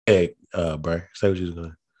ahead, Bray. Say what you was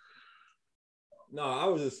going. No, I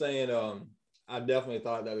was just saying. I definitely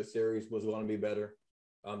thought that the series was going to be better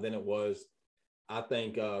than it was. I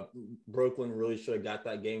think Brooklyn really should have got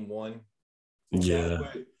that game one. Yeah.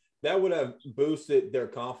 That would have boosted their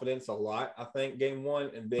confidence a lot. I think game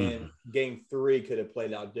one, and then game three could have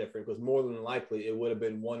played out different because more than likely it would have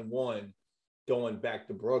been 1-1 going back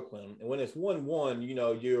to Brooklyn. And when it's 1-1,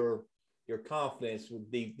 your confidence,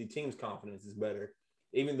 the team's confidence is better.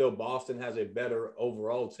 Even though Boston has a better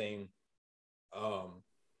overall team,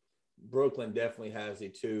 Brooklyn definitely has the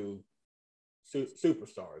two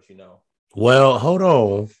superstars. Well, hold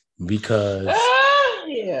on, because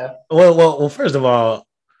yeah. Well. First of all,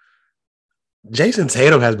 Jason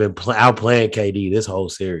Tatum has been outplaying KD this whole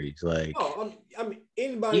series. Like, I mean,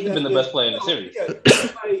 anybody he's been the best player in the series. Yeah,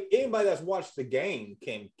 anybody that's watched the game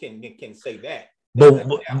can say that.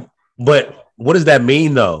 But what does that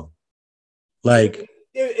mean though? Like,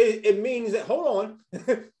 it means that, hold on.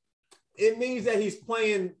 It means that he's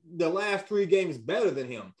playing the last three games better than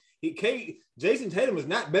him. Jason Tatum is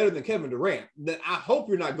not better than Kevin Durant. I hope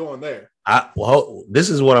you're not going there.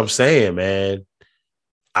 This is what I'm saying, man.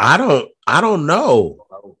 I don't know.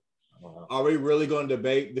 Are we really going to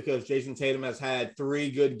debate because Jason Tatum has had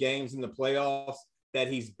 3 good games in the playoffs that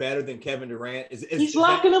he's better than Kevin Durant? He's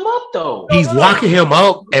locking him up, though. He's locking him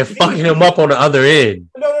up and fucking him up on the other end.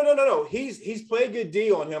 No. He's played good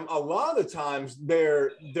D on him. A lot of the times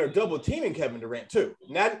they're double teaming Kevin Durant too.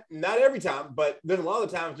 Not every time, but there's a lot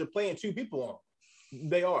of times they're playing 2 people on him.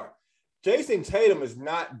 They are. Jason Tatum is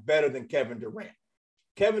not better than Kevin Durant.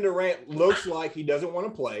 Kevin Durant looks like he doesn't want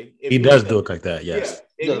to play. He does look like that, yes.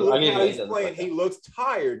 Yeah. If you look how he's playing, he looks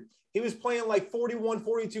tired. He was playing like 41,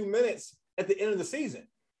 42 minutes at the end of the season.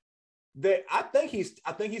 I think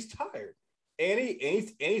he's tired. And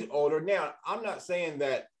he's older. Now, I'm not saying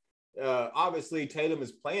that obviously Tatum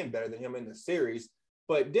is playing better than him in the series,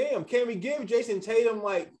 but damn, can we give Jason Tatum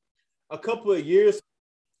like a couple of years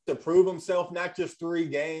to prove himself, not just 3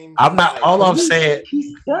 games? I'm saying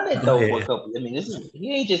he's done it though for a couple. I mean,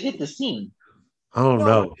 he ain't just hit the scene. I don't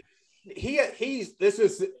know. This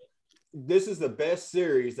is the best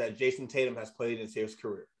series that Jason Tatum has played in his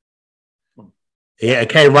career. Yeah, it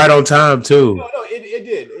came right on time too. No, it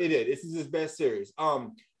did. This is his best series.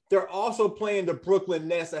 They're also playing the Brooklyn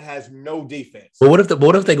Nets that has no defense. But what if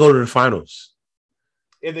they go to the finals?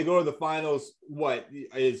 If they go to the finals, what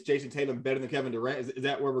is Jason Tatum better than Kevin Durant? Is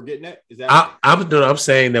that where we're getting at? Is that I'm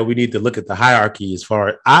saying that we need to look at the hierarchy as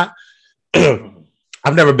far as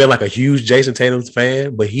I've never been like a huge Jason Tatum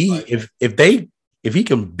fan, but if he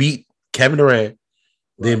can beat Kevin Durant,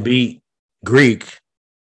 then beat Greek,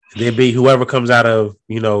 then beat whoever comes out of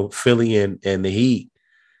Philly and the Heat,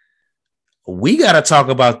 we got to talk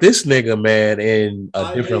about this nigga, man, in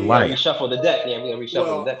a different light. Reshuffle the deck. Yeah, we got to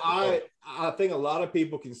reshuffle the deck. I think a lot of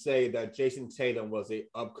people can say that Jason Tatum was an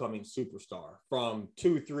upcoming superstar from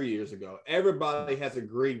 2-3 years ago. Everybody has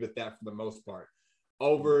agreed with that for the most part.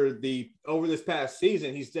 Over this past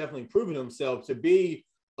season, he's definitely proven himself to be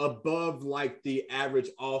above like the average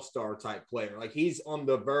all-star type player. Like he's on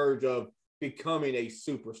the verge of becoming a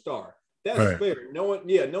superstar. That's right. Fair. No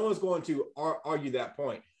one's going to argue that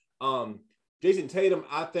point. Jason Tatum,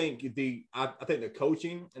 I think the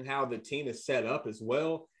coaching and how the team is set up as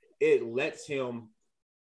well, it lets him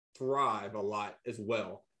thrive a lot as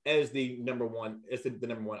well as the number one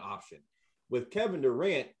option. With Kevin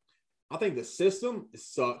Durant, I think the system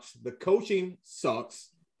sucks. The coaching sucks.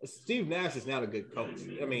 Steve Nash is not a good coach.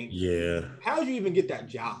 I mean, yeah. How did you even get that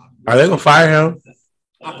job? Are they gonna fire him?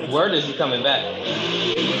 Word is he coming back?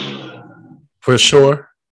 For sure.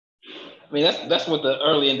 I mean, that's what the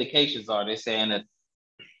early indications are. They're saying that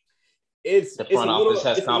the front office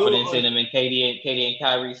has confidence in him, and KD and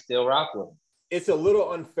Kyrie still rock with him. It's a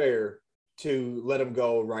little unfair to let him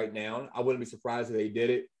go right now. I wouldn't be surprised if they did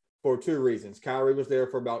it for 2 reasons. Kyrie was there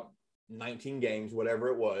for about 19 games, whatever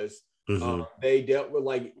it was. Mm-hmm. They dealt with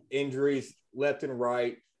like injuries left and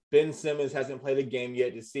right. Ben Simmons hasn't played a game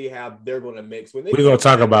yet to see how they're going to mix. We're going to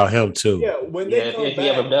talk about him too. Yeah, if he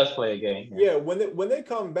ever does play a game. Yeah, when they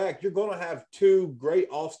come back, you're going to have 2 great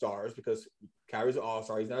all-stars because Kyrie's an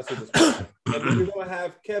all-star. He's not a superstar. And then you're going to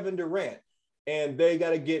have Kevin Durant. And they got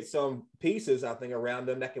to get some pieces, I think, around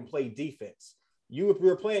them that can play defense. If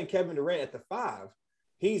you're playing Kevin Durant at the 5,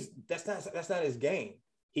 that's not his game.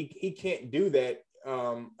 He can't do that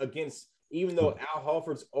against, even though Al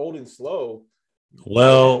Horford's old and slow.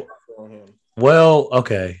 Well,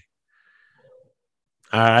 okay.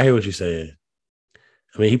 I hear what you're saying.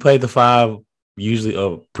 I mean, he played the 5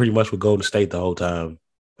 usually pretty much with Golden State the whole time.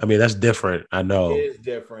 I mean, that's different. I know. It is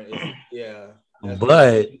different. Yeah.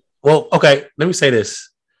 But, well, okay, let me say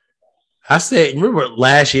this. I said, remember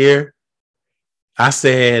last year? I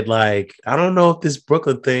said, like, I don't know if this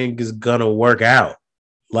Brooklyn thing is gonna work out.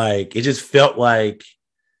 Like, it just felt like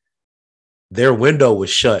their window was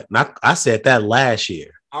shut. And I said that last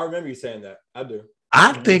year. I remember you saying that. I do.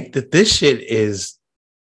 I think that this shit is,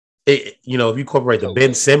 if you incorporate the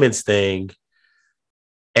Ben Simmons thing,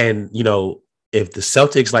 and if the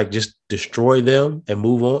Celtics like just destroy them and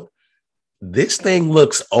move on, this thing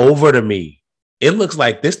looks over to me. It looks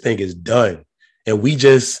like this thing is done, and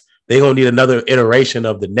they gonna need another iteration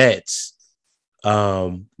of the Nets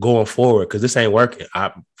going forward because this ain't working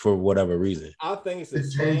for whatever reason. I think it's Did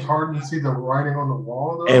James Harden see the writing on the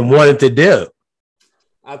wall though? And wanted to dip.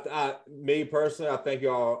 Me personally, I think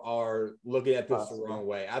y'all are looking at this the wrong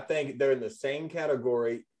way. I think they're in the same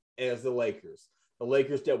category as the Lakers. The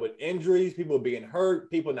Lakers dealt with injuries, people being hurt,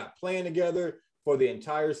 people not playing together for the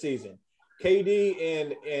entire season.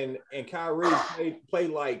 KD and Kyrie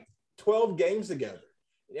played like 12 games together.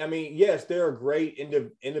 I mean, yes, they're great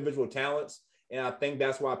individual talents, and I think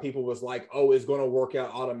that's why people was like, "Oh, it's going to work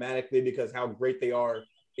out automatically because how great they are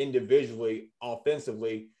individually,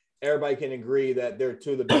 offensively." Everybody can agree that they're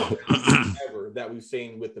two of the best ever that we've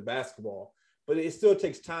seen with the basketball. But it still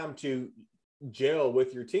takes time to gel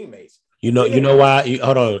with your teammates. You know why?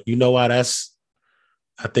 Hold on. You know why I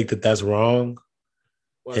think that's wrong.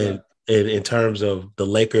 And in terms of the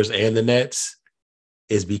Lakers and the Nets,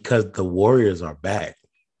 is because the Warriors are back,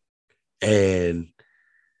 and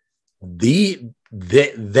they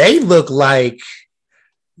look like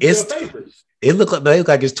they look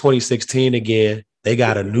like it's 2016 again. They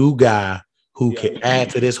got a new guy who can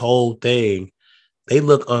add to this whole thing. They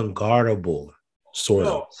look unguardable, sort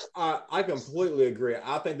of. I completely agree.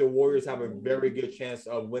 I think the Warriors have a very good chance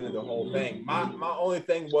of winning the whole thing. My only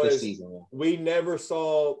thing was we never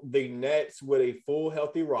saw the Nets with a full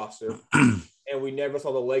healthy roster, and we never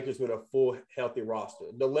saw the Lakers with a full healthy roster.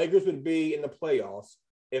 The Lakers would be in the playoffs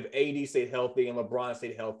if AD stayed healthy and LeBron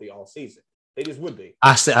stayed healthy all season. They just would be.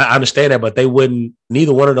 I understand that, but they wouldn't.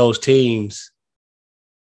 Neither one of those teams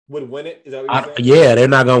would win it. Is that what you're saying? Yeah, they're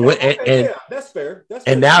not going to win. Okay, that's fair.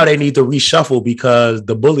 And now they need to reshuffle because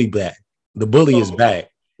the bully back. The bully is back.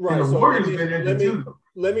 Right. So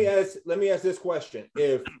let me ask this question: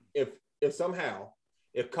 If somehow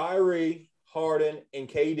if Kyrie, Harden, and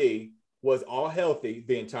KD was all healthy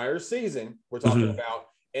the entire season, we're talking about,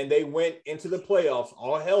 and they went into the playoffs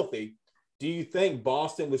all healthy, do you think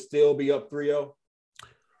Boston would still be up 3-0?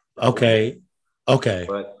 Okay.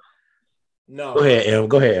 But no. Go ahead,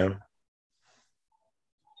 Em.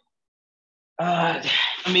 I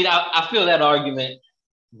mean, I feel that argument,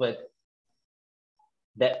 but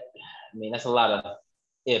that's a lot of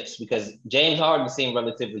ifs because James Harden seemed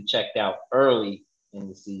relatively checked out early in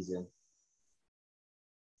the season.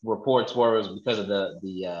 Reports were it was because of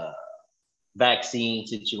the vaccine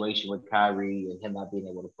situation with Kyrie and him not being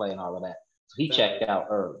able to play and all of that. So he checked out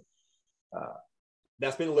early.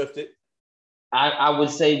 That's been lifted. I would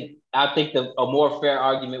say I think a more fair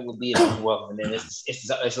argument would be as well. And then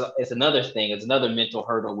it's another thing. It's another mental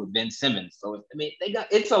hurdle with Ben Simmons. So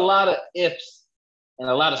it's a lot of ifs and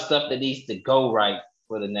a lot of stuff that needs to go right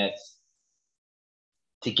for the Nets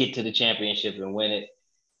to get to the championship and win it.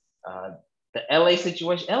 The LA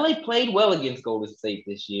situation. LA played well against Golden State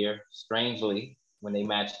this year. Strangely, when they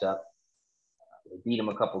matched up, they beat them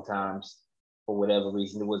a couple times for whatever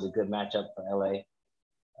reason. It was a good matchup for LA.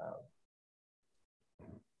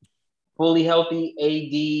 Fully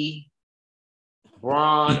healthy AD,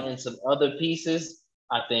 Braun, and some other pieces,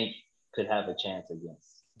 I think could have a chance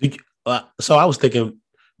against. So I was thinking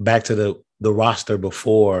back to the roster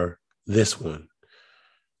before this one.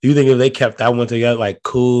 Do you think if they kept that one together, like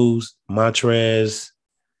Kuz, Montrez,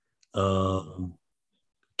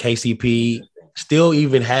 KCP, still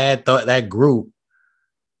even had that group,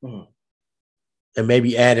 and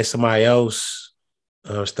maybe added somebody else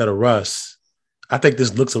instead of Russ, I think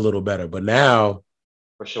this looks a little better. But now,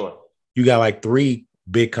 for sure, you got like 3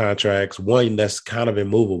 big contracts, one that's kind of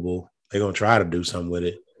immovable. They're gonna try to do something with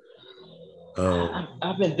it.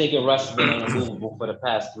 I've been thinking Russ has been immovable for the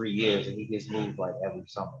past 3 years, and he gets moved like every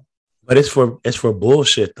summer. But it's for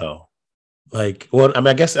bullshit though. Like, well,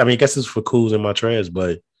 I guess it's for Kuz and Montrez,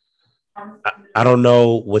 but I don't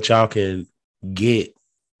know what y'all can get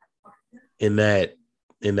in that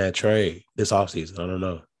trade this offseason. I don't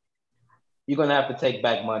know. You're gonna have to take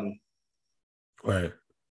back money. Right.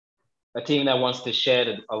 A team that wants to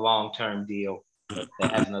shed a long-term deal that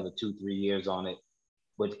has another 2-3 years on it,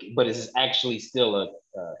 but is actually still a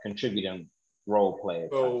contributing role player.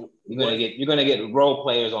 So you're gonna get role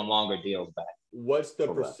players on longer deals back. What's the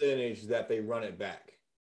percentage that they run it back?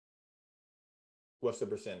 What's the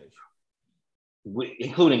percentage?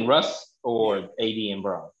 including Russ or AD and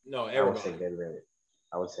Brown. No, I would everybody. say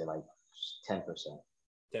I would say like 10%.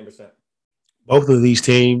 10%. Both of these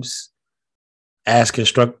teams, as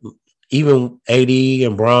construct, even AD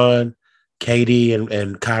and Bron, KD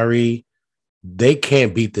and Kyrie, they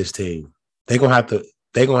can't beat this team. They're gonna have to.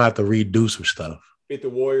 They're gonna have to redo some stuff. Beat the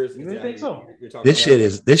Warriors. You really think so? You're talking This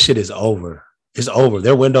about shit is over. It's over.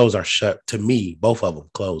 Their windows are shut. To me, both of them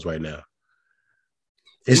closed right now.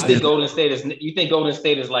 You think Golden State is? You think Golden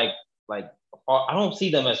State is like? I don't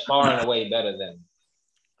see them as far and away better than.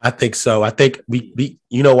 I think so. I think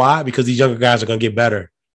you know why? Because these younger guys are gonna get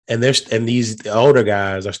better, and these older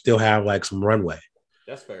guys are still have like some runway.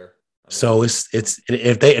 That's fair. So it's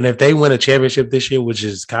if they win a championship this year, which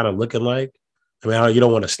is kind of looking like, I mean, you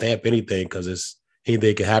don't want to stamp anything because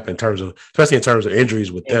anything can happen especially in terms of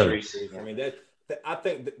injuries with them. I mean I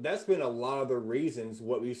think that's been a lot of the reasons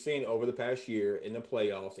what we've seen over the past year in the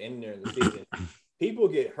playoffs and during the season. People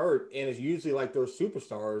get hurt, and it's usually like their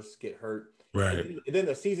superstars get hurt. Right. And then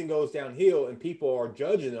the season goes downhill, and people are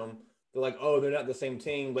judging them. They're like, "Oh, they're not the same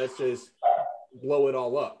team. Let's just blow it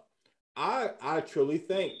all up." I truly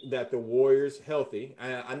think that the Warriors healthy.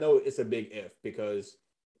 I know it's a big if because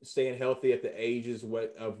staying healthy at the ages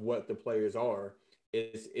of what the players are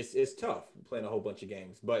it's tough playing a whole bunch of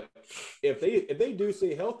games. But if they do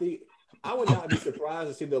stay healthy, I would not be surprised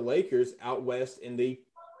to see the Lakers out west in the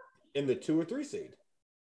 2 or 3 seed.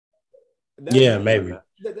 Maybe.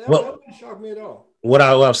 That wouldn't shock me at all. What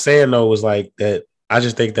I was saying though was like that. I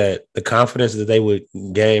just think that the confidence that they would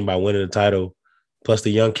gain by winning the title, plus the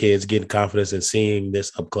young kids getting confidence and seeing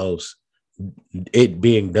this up close, it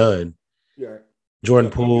being done. Yeah. Jordan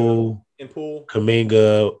Poole,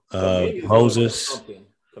 Kuminga, Moses.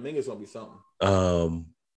 Kuminga's gonna be something.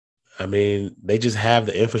 I mean, they just have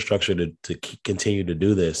the infrastructure to continue to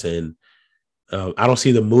do this, and I don't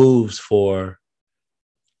see the moves for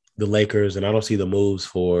the Lakers, and I don't see the moves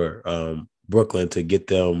for Brooklyn to get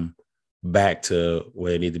them back to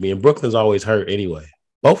where they need to be. And Brooklyn's always hurt anyway.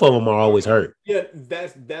 Both of them are always hurt. Yeah,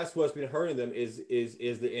 that's what's been hurting them is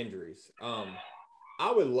the injuries.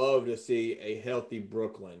 I would love to see a healthy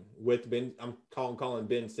Brooklyn with Ben. I'm calling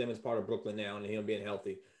Ben Simmons part of Brooklyn now, and him being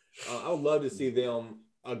healthy. I would love to see them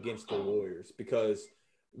against the Warriors because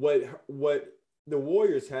what the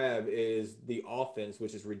Warriors have is the offense,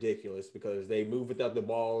 which is ridiculous because they move without the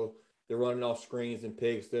ball. They're running off screens and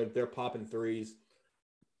picks. They're popping threes.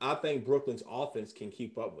 I think Brooklyn's offense can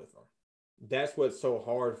keep up with them. That's what's so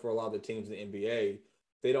hard for a lot of the teams in the NBA.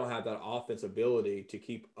 They don't have that offense ability to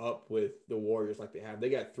keep up with the Warriors like they have. They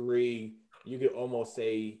got 3, you could almost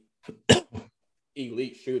say,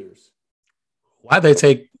 elite shooters. Why'd they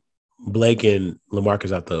take Blake and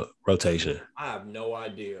LaMarcus out the rotation? I have no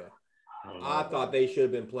idea. I thought they should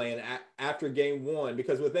have been playing after game 1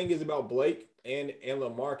 because the thing is about Blake and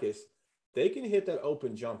LaMarcus, they can hit that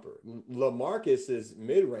open jumper. LaMarcus's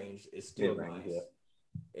mid-range is still nice. Yeah.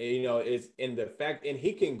 And, it's in the fact, and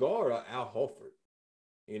he can guard Al Horford.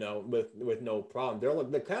 With no problem.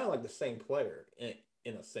 They're kind of like the same player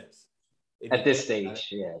in a sense. At this stage,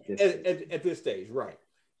 yeah. At this stage, right.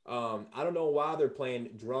 I don't know why they're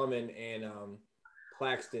playing Drummond and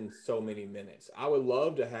Claxton so many minutes. I would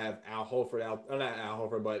love to have Al Horford not Al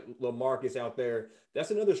Horford, but LaMarcus out there.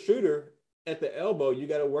 That's another shooter at the elbow you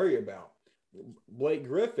got to worry about. Blake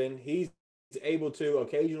Griffin, he's able to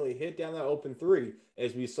occasionally hit down that open 3,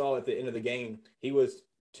 as we saw at the end of the game. He was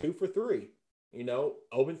 2 for 3.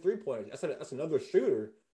 Open 3-pointers. That's another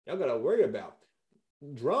shooter y'all got to worry about.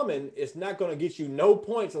 Drummond is not going to get you no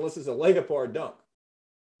points unless it's a layup or a dunk.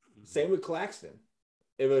 Same with Claxton.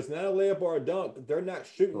 If it's not a layup or a dunk, they're not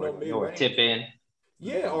shooting no mid-range. Or a tip in.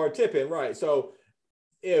 Yeah, or a tip in, right. So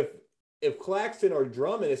if Claxton or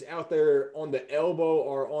Drummond is out there on the elbow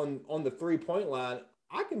or on the 3-point line,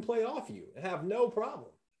 I can play off you and have no problem.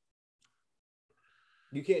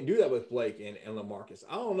 You can't do that with Blake and LaMarcus.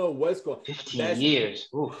 I don't know what's going. 15 years.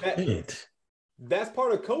 That's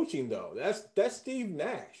part of coaching, though. That's Steve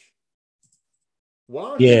Nash.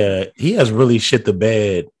 He has really shit the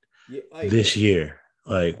bed this year.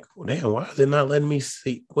 Like, damn, why is it not letting me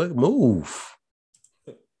see what move?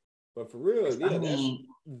 But for real,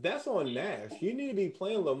 that's on Nash. You need to be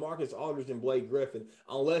playing LaMarcus Aldridge and Blake Griffin,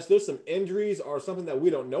 unless there's some injuries or something that we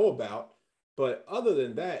don't know about. But other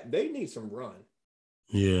than that, they need some run.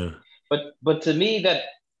 Yeah. But to me,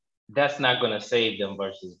 that's not going to save them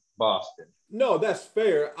versus Boston. No, that's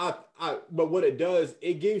fair. But what it does,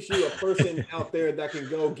 it gives you a person out there that can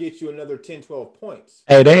go get you another 10, 12 points.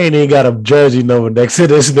 Hey, they ain't even got a jersey number next to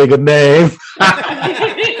this nigga name.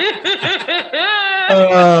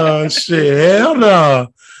 Oh shit! Hell no.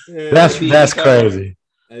 Yeah, that's crazy.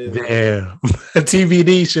 Damn.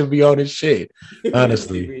 TBD should be on his shit.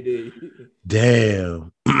 Honestly. TBD.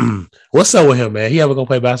 Damn. What's up with him, man? He ever gonna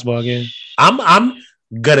play basketball again? I'm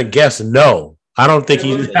gonna guess no. I don't think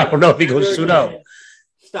he. I don't know if he gonna shoot up.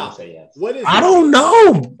 Stop. Yes. What is? I don't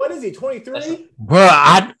know. What is he? 23? Bro,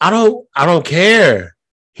 I don't care.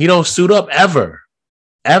 He don't suit up ever.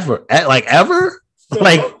 Like ever? So,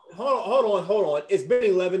 like hold on. It's been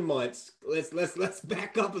 11 months. Let's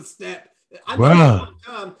back up a step. I know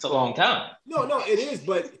it's a long time. No, it is.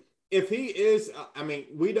 But if he is, I mean,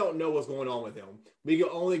 we don't know what's going on with him. We can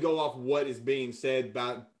only go off what is being said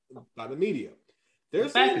by the media.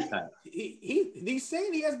 He's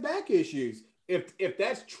saying he has back issues. If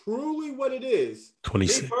that's truly what it is,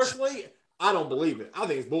 26. Me personally, I don't believe it. I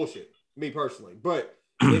think it's bullshit. Me personally, but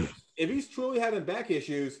if he's truly having back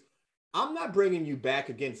issues, I'm not bringing you back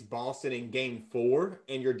against Boston in Game 4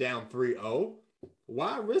 and you're down 3-0.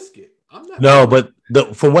 Why risk it? I'm not. No, but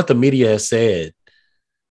from what the media has said,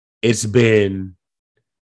 it's been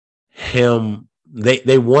him.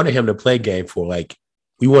 They wanted him to play Game 4. Like,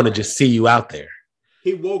 we want to just see you out there.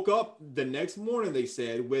 He woke up the next morning, they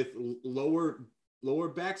said, with lower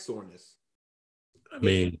back soreness. I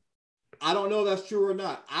mean, I don't know if that's true or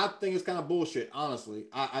not. I think it's kind of bullshit, honestly.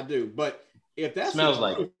 I do. But if that's smells the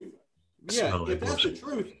like truth, if that's bullshit. the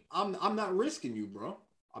truth, I'm not risking you, bro.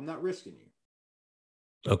 I'm not risking you.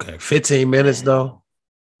 Okay, 15 minutes though.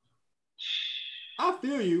 I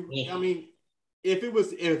feel you. I mean, if it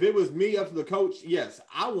was me up to the coach, yes,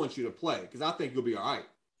 I want you to play because I think you'll be all right.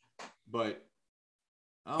 But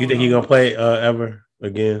you think he's gonna play ever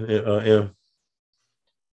again?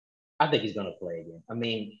 I think he's gonna play again. I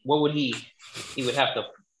mean, what would he would have to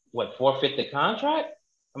forfeit the contract?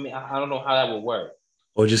 I mean, I don't know how that would work.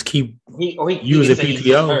 Or just keep using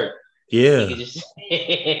PTO. Yeah. He could just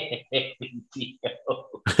PTO.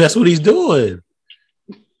 That's what he's doing.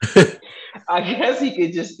 I guess he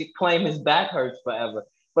could just claim his back hurts forever.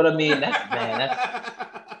 But I mean, that's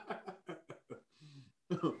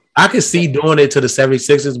I could see doing it to the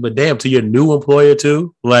 76ers, but damn, to your new employer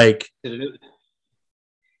too. Like,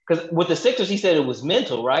 because with the Sixers, he said it was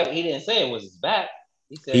mental, right? He didn't say it was his back.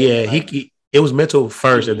 He said it was mental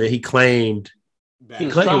first, and then he claimed he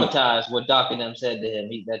was traumatized. What Doc and them said to him,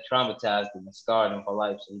 that traumatized him and scarred him for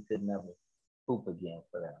life, so he could never hoop again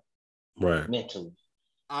for that. Right. Mentally.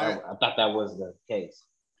 I thought that was the case.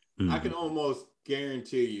 I can almost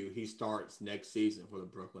guarantee you he starts next season for the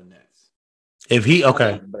Brooklyn Nets. If he I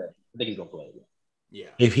think he's gonna play again.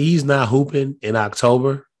 Yeah. If he's not hooping in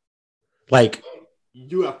October, like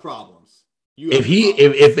you have problems.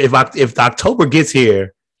 If October gets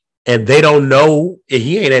here and they don't know if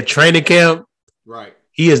he ain't at training camp, right?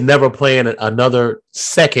 He is never playing another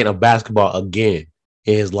second of basketball again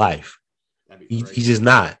in his life. He's just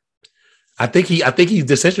not. I think he's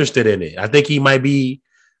disinterested in it. I think he might be.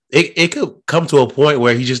 It could come to a point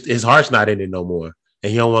where his heart's not in it no more,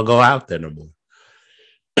 and he don't want to go out there no more.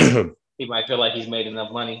 He might feel like he's made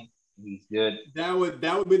enough money. He's good. That would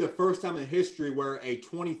be the first time in history where a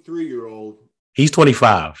 23-year-old. He's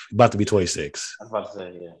 25, about to be 26. I was about to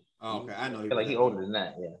say, yeah. Oh, okay, I know. I feel like he's older than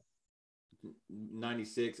that. Yeah.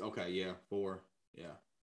 96. Okay, yeah,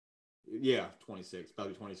 26.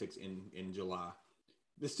 Probably 26 in July.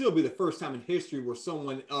 This still be the first time in history where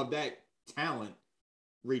someone of that talent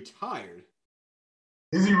retired.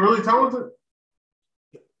 Is he really talented?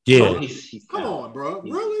 Yeah. He's Come on, bro.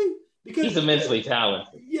 Really? Because he's immensely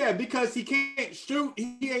talented. Yeah, because he can't shoot.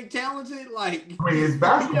 He ain't talented. Like, I mean, it's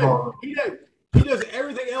basketball. He does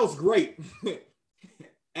everything else great.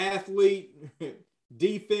 Athlete,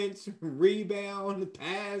 defense, rebound,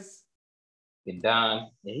 pass. And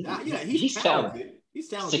Don. He's talented. He's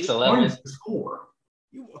talented. 6'11". Score.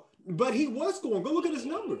 But he was scoring. Go look at his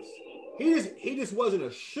numbers. He just wasn't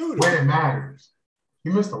a shooter. When it matters. He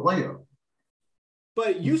missed a layup.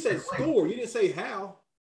 But you said score. You didn't say how.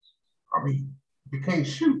 I mean, you can't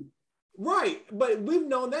shoot. Right. But we've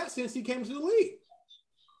known that since he came to the league.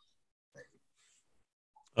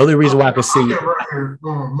 Only reason why I can see record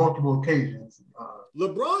on multiple occasions.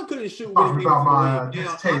 LeBron couldn't shoot when he came to the league.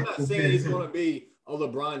 Now, I'm not saying he's going to be a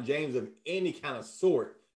LeBron James of any kind of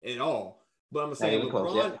sort at all. But I'm saying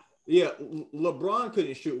LeBron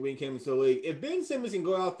couldn't shoot when he came into the league. If Ben Simmons can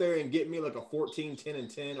go out there and get me like a 14, 10,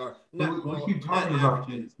 and 10, or not, we keep talking about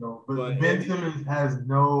this though, but Ben Simmons has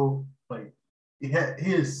no he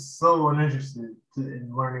is so uninterested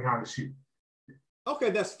in learning how to shoot. Okay,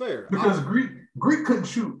 that's fair. Because Greek couldn't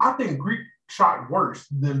shoot. I think Greek shot worse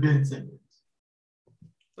than Ben Simmons.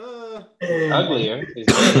 Uglier.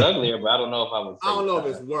 It's uglier, but I don't know if I would. I don't know if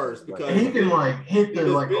it's worse because he can hit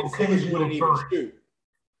the occasional shoot.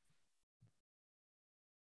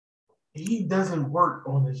 he doesn't work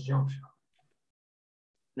on his jump shot.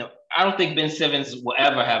 No, I don't think Ben Simmons will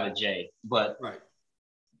ever have a J, but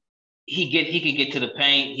he can get to the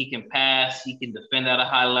paint, he can pass, he can defend at a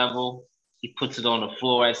high level. He puts it on the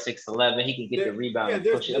floor at 6'11". He can get the rebound and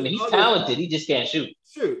push it. I mean, he's talented. He just can't shoot.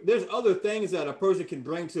 Shoot, there's other things that a person can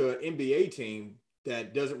bring to an NBA team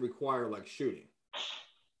that doesn't require like shooting.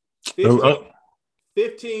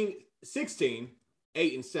 15, 16,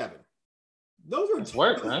 8, and 7. Those are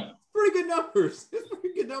work, man. Pretty good numbers. It's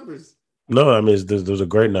pretty good numbers. No, I mean those are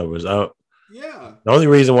great numbers. Yeah. The only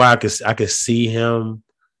reason why I could see him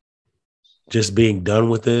just being done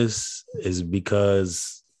with this is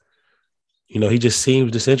because he just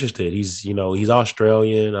seems disinterested. He's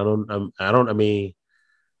Australian. I don't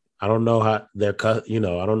know how they're cut. I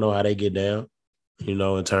don't know how they get down.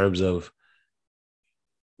 In terms of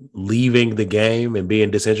leaving the game and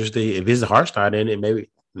being disinterested. If his heart's not in it,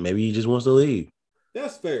 maybe he just wants to leave.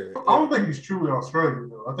 That's fair. I don't think he's truly Australian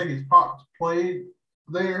though. I think his pops played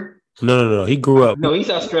there. No. He grew up. No, he's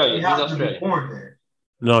Australian. He's Australian. Born there.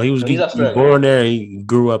 No, he was born there. He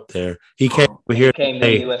grew up there. He came here. Came to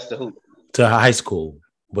the U.S. to hoop. To high school,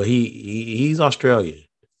 but he's Australian.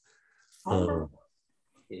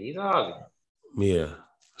 He's Aussie. Yeah.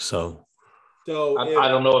 So I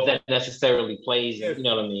don't know if that necessarily plays, you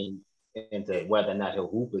know what I mean, into whether or not he'll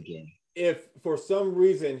hoop again. If for some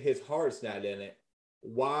reason his heart's not in it,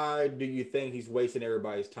 why do you think he's wasting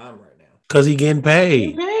everybody's time right now? Because he's getting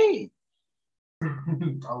paid.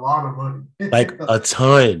 A lot of money. Like a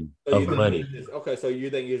ton of money. Okay, so you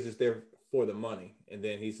think he's just there for the money, and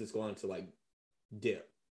then he's just going to like dip.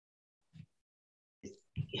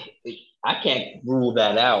 I can't rule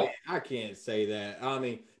that out. I can't say that. I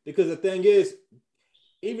mean, because the thing is,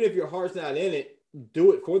 even if your heart's not in it,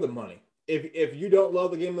 do it for the money. If you don't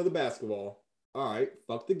love the game of the basketball, all right,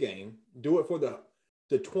 fuck the game. Do it for the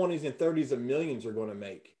 20s and 30s of millions you're going to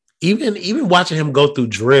make. Even watching him go through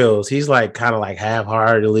drills, he's like kind of like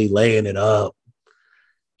half-heartedly laying it up.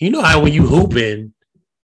 You know how when you hooping,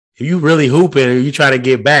 if you really hooping or you try to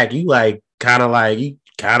get back, you kind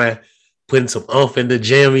of putting some oomph in the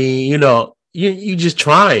gym. You just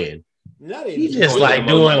trying. You just like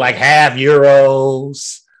doing like half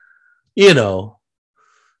euros. It's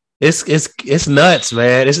nuts,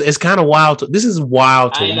 man. It's kind of wild. This is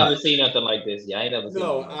wild. I ain't never seen nothing like this. Yeah, I ain't never seen.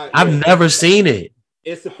 No, I've never seen it.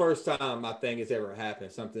 It's the first time I think it's ever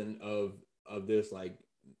happened. Something of this like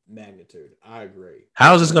magnitude. I agree.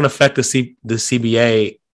 How is this going to affect the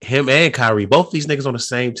CBA? Him and Kyrie, both these niggas on the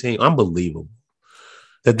same team. Unbelievable.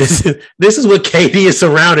 That this is what KD is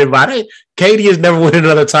surrounded by. KD has never won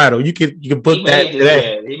another title. You can put he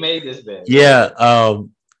made this bad. Yeah.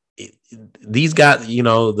 These guys,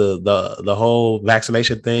 the whole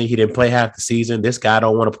vaccination thing. He didn't play half the season. This guy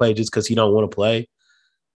don't want to play just because he don't want to play.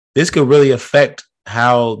 This could really affect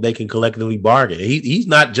how they can collectively bargain. He's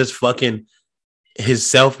not just fucking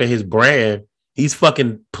himself and his brand. He's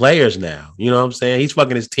fucking players now. You know what I'm saying? He's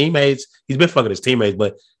fucking his teammates. He's been fucking his teammates,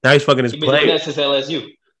 but now he's fucking his players. Since LSU.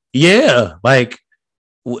 Yeah, like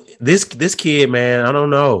this kid, man. I don't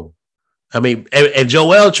know. I mean, and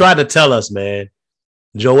Joel tried to tell us, man.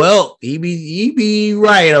 Joel, he be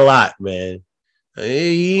right a lot, man.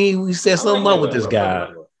 We set something up with this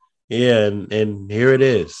guy. Yeah, and here it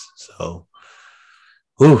is. So,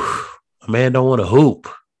 a man don't want to hoop.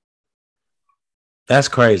 That's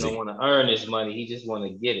crazy. He don't want to earn his money. He just want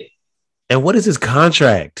to get it. And what is his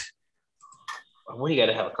contract? Well, he got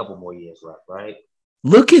to have a couple more years left, right?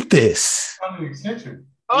 Look at this.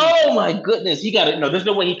 Oh my goodness, he got it. No, there's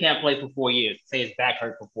no way he can't play for 4 years. Say his back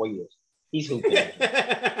hurt for 4 years. He's hooping. My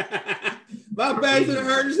back's been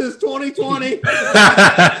hurting since 2020. It's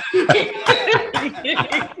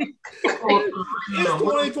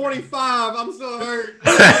 2025. I'm so hurt.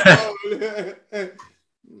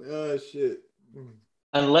 Oh shit.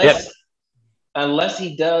 Unless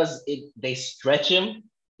he does it, they stretch him.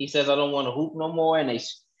 He says, "I don't want to hoop no more," and they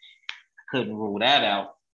couldn't rule that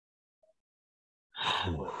out.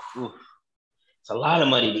 It's a lot of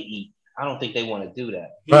money to eat. I don't think they want to do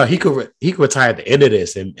that. Bro, he could retire at the end of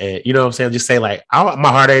this, and you know what I'm saying? Just say like, my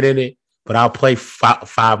heart ain't in it, but I'll play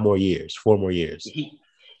 4 more years.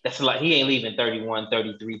 That's a lot. He ain't leaving 31,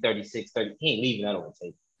 33, 36, 30. He ain't leaving that on the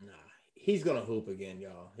table. Nah, he's gonna hoop again,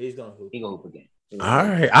 y'all. He's gonna hoop. He's gonna hoop again. All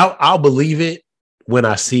right, I'll believe it when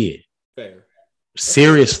I see it. Fair.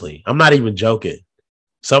 Seriously, I'm not even joking.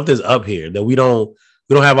 Something's up here that we don't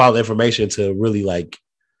have all the information to really like.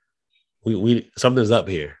 We something's up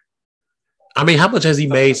here. I mean, how much has he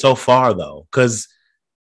made so far though? Because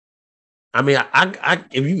I mean, I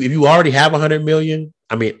if you already have 100 million,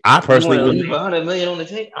 I mean, I personally wouldn't. 100 million on the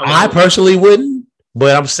table. I personally wouldn't,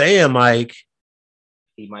 But I'm saying like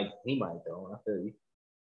He might though. I feel you.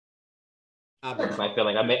 I He might feel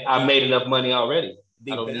like I made enough money already.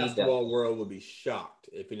 The I don't need that. basketball world would be shocked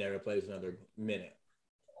if he never plays another minute.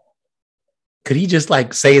 could he just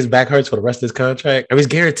like say his back hurts for the rest of his contract? I mean, it's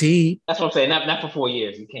guaranteed. That's what I'm saying. Not for 4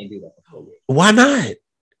 years. You can't do that for 4 years. Why not?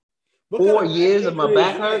 4 years of my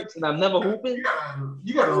back hurts and I'm never hooping.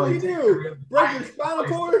 You gotta what like do you do? Break your spinal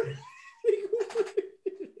cord?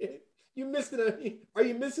 You missing are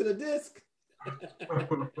you missing a disc?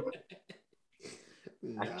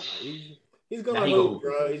 Nah, he's gonna hoop,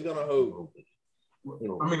 bro. He's gonna hoop. I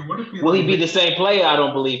mean, what if will he be the same player? I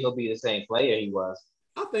don't believe he'll be the same player he was.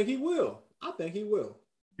 I think he will.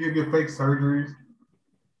 He'll get fake surgeries.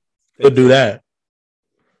 Could do that.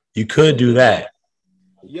 You could do that.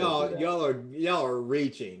 Y'all are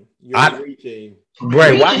reaching. You're reaching.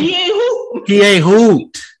 Right? Why he ain't hoop? He ain't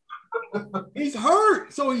hooped. He's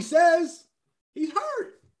hurt. So he says he's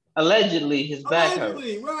hurt. Allegedly, his back hurt.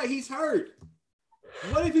 Right? He's hurt.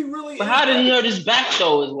 What if he really? But how did he hurt his back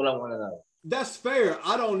though? Is what I want to know. That's fair.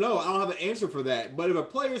 I don't know. I don't have an answer for that. But if a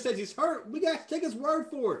player says he's hurt, we got to take his word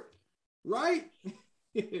for it, right?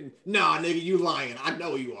 Nah, nigga, you lying. I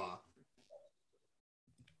know you are.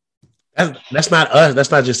 That's not us. That's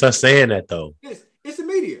not just us saying that though. It's the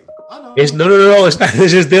media. I know. It's no. It's not.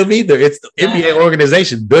 It's just them either. It's the NBA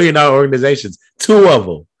organizations, billion-dollar organizations, two of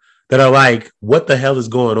them that are like, what the hell is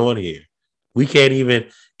going on here? We can't even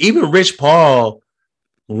Rich Paul,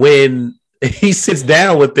 when he sits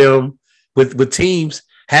down with them with teams,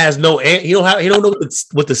 has no. He don't know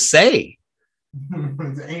what to say.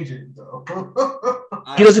 It's ancient though.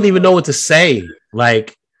 He doesn't even know what to say.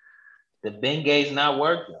 Like the Bengate's not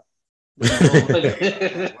working.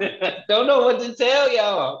 Don't know what to tell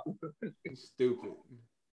y'all. Stupid.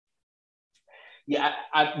 Yeah,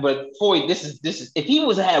 but Foy, this is if he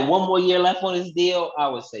had one more year left on his deal, I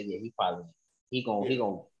would say he gonna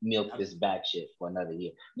milk this back shit for another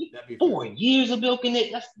year. 4 years of milking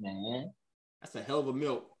it, that's a hell of a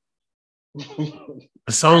milk.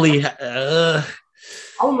 It's only I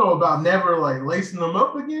don't know about never like lacing them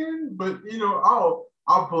up again, but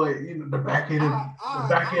I'll play the back end of the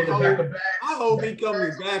back of back. I hope he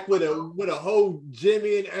comes back with a whole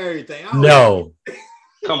Jimmy and everything. No.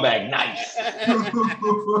 Come back nice. He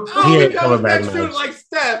ain't coming back nice. Like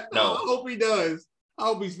Steph. No. I hope he does. I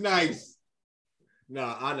hope he's nice.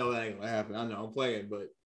 No, I know that ain't gonna happen. I know I'm playing, but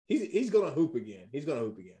he's gonna hoop again. He's gonna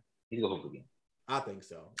hoop again. I think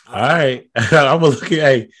so. All right. I'm gonna look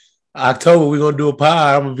at October, we're gonna do a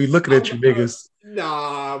pod. I'm gonna be looking at you niggas.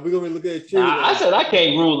 Nah, we're gonna be looking at you. I said I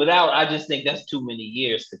can't rule it out. I just think that's too many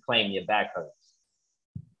years to claim your back hurts.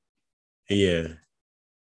 Yeah.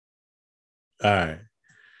 All right.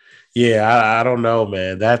 Yeah, I don't know,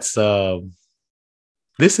 man. That's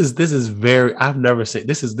this is very I've never seen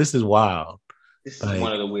this is wild. This is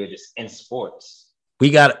one of the weirdest in sports.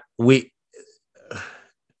 You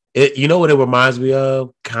know what it reminds me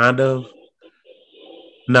of? Kind of.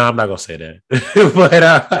 No, I'm not gonna say that. But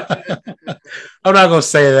I'm not gonna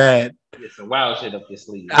say that. It's some wild shit up your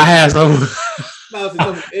sleeve. I had some. That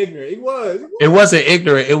was ignorant. It wasn't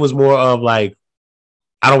ignorant. It was more of like,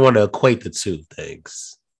 I don't want to equate the two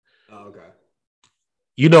things. Oh, okay.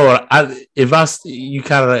 You know, you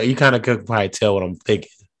kind of could probably tell what I'm thinking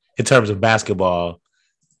in terms of basketball,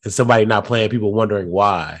 and somebody not playing, people wondering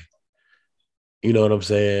why. You know what I'm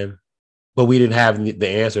saying? But we didn't have the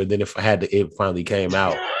answer. Then it finally came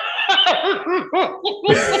out.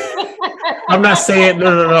 I'm not saying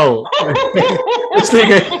no. This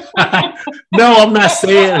nigga, no, I'm not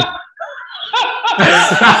saying.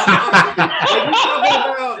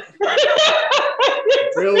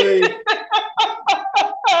 Really?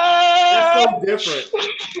 That's so different.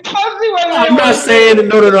 I'm not saying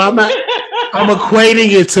no. I'm not. I'm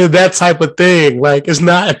equating it to that type of thing. Like it's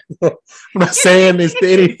not. I'm not saying it's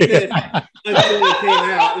anything. Until it came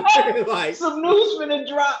out, like some news finna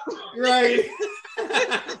drop. Right.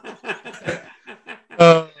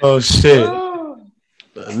 Oh shit.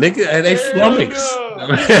 Nigga, they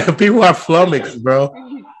flummoxed. People are flummoxed, bro.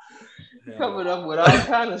 Coming up with all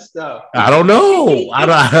kind of stuff. I don't know.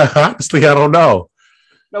 Honestly, I don't know.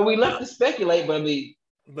 No, we left to speculate, but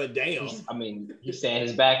but damn. He's saying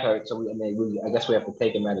his back hurts, so I guess we have to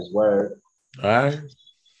take him at his word. All right.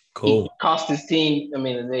 Cool. He cost his team.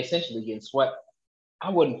 They essentially getting swept. I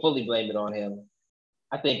wouldn't fully blame it on him.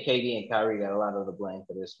 I think KD and Kyrie got a lot of the blame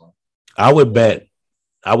for this one. I would bet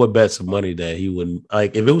some money that he wouldn't,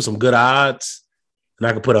 like, if it was some good odds and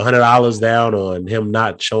I could put $100 down on him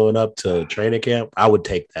not showing up to training camp, I would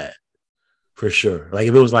take that for sure. Like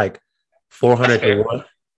if it was like 400 to 1,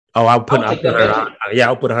 I'll put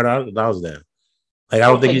 $100 down. Like I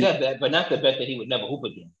don't think take that bet, but not the bet that he would never hoop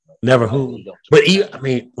again. Never hoop. But I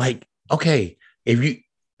mean, like, okay,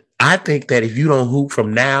 I think that if you don't hoop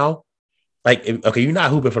from now, like, you're not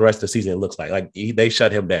hooping for the rest of the season. It looks like they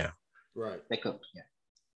shut him down. Right. They could. Yeah.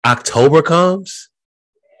 October comes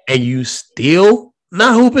and you still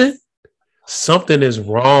not hooping. Something is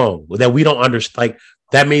wrong that we don't understand. Like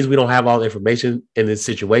that means we don't have all the information in this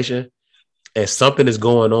situation, and something is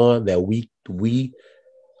going on that we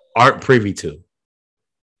aren't privy to.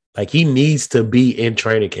 Like he needs to be in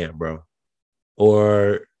training camp, bro,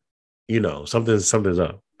 or something's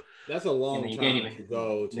up. That's a long time to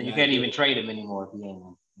go. Then you can't even trade him anymore if he ain't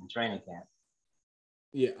in training camp.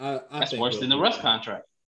 Yeah, I that's worse than the Russ contract.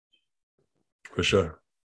 For sure.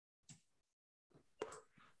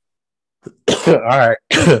 All right.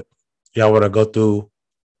 Y'all want to go through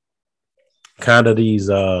kind of these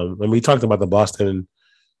when we talked about the Boston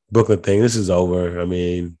Brooklyn thing. This is over. I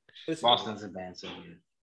mean, Boston's advancing.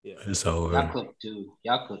 Yeah, it's over. Y'all cook too.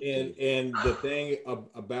 And the thing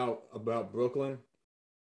about Brooklyn,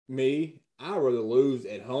 I'd rather lose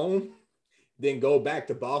at home than go back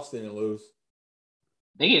to Boston and lose.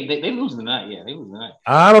 They lose tonight. Yeah, they lose tonight.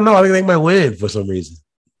 I don't know. I think they might win for some reason.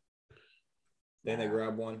 Then they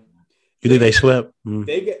grab one. You think they swept?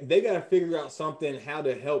 They got to figure out something how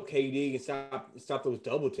to help KD and stop those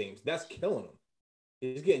double teams. That's killing him.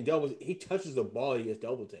 He's getting double. He touches the ball, he gets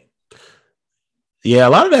double teamed. Yeah,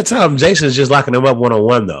 a lot of that time Jason's just locking them up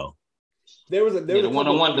one-on-one though. There was the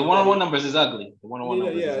one-on-one numbers is ugly. The one-on-one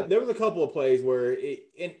numbers is ugly. There was a couple of plays where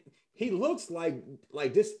he looks like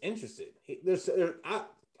disinterested. I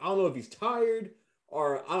don't know if he's tired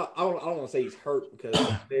or I don't want to say he's hurt because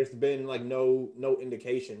there's been like no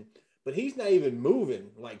indication. But he's not even moving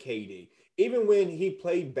like KD. Even when he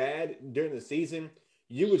played bad during the season,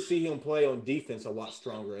 you would see him play on defense a lot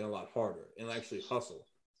stronger and a lot harder and actually hustle.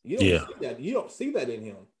 You don't see that. You don't see that in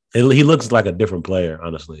him. He looks like a different player,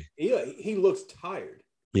 honestly. Yeah, he looks tired.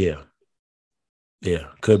 Yeah,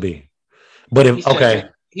 could be. But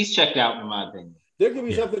he's checked out in my opinion. There could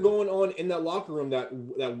be something going on in that locker room that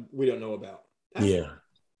we don't know about.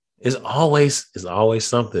 It's always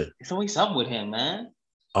something. It's always something with him, man.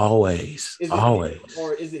 Always.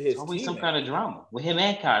 Or is it his? It's always some kind of drama with him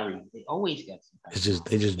and Kyrie. They always get some.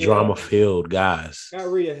 They just drama filled guys.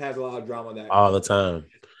 Kyrie has a lot of drama that all the time.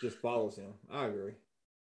 Just follows him. I agree.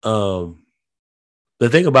 The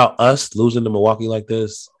thing about us losing to Milwaukee like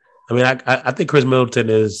this, I mean, I think Chris Middleton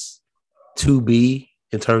is 2B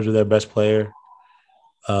in terms of their best player.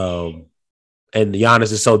 And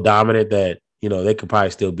Giannis is so dominant that they could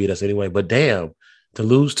probably still beat us anyway. But damn, to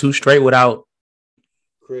lose 2 straight without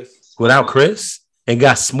Chris, and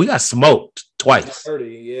we got smoked twice. 30,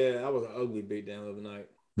 yeah, that was an ugly beatdown of the night.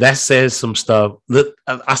 That says some stuff. Look,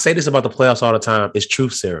 I say this about the playoffs all the time. It's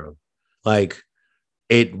truth serum. Like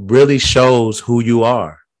it really shows who you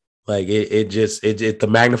are. Like the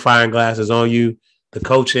magnifying glass is on you. The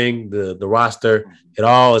coaching, the roster, it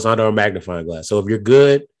all is under a magnifying glass. So if you're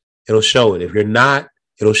good, it'll show it. If you're not,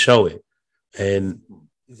 it'll show it. And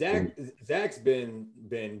Zach's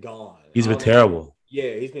been gone. He's been terrible.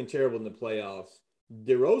 Yeah, he's been terrible in the playoffs.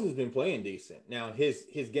 DeRozan's been playing decent. Now his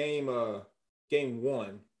game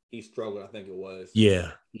 1, he struggled, I think it was.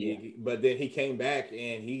 Yeah. But then he came back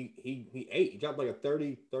and he ate. He dropped like a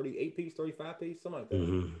 38 piece, 35 piece, something like that.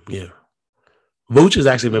 Mm-hmm. Yeah. Vooch has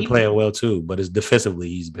actually been playing well too, but defensively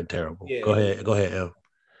he's been terrible. Yeah. Go ahead, El.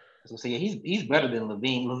 So he's better than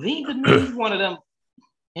Levine. Levine to me is one of them.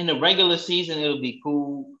 In the regular season, it'll be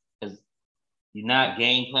cool because you're not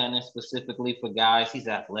game planning specifically for guys. He's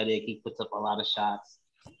athletic. He puts up a lot of shots.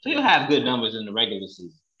 So he'll have good numbers in the regular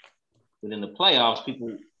season. But in the playoffs,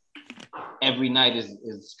 people every night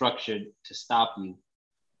is structured to stop you.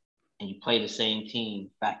 And you play the same team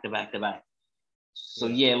back to back to back. So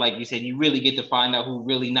yeah, like you said, you really get to find out who's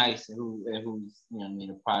really nice and who's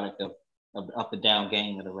a product of the up and down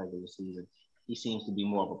game of the regular season. He seems to be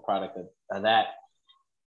more of a product of that.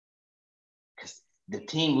 Because the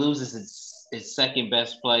team loses its second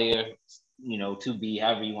best player, to be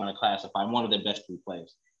however you want to classify, one of their best 3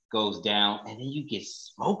 players goes down, and then you get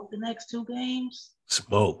smoked the next 2 games.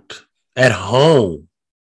 Smoked at home.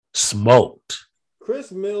 Smoked.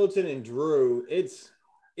 Chris Middleton and Drew, it's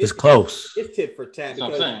close. It's tit for tat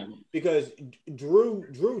because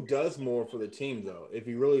Drew does more for the team though. If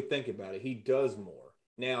you really think about it, he does more.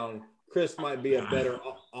 Now Chris might be a better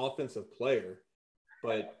offensive player,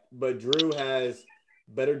 but Drew has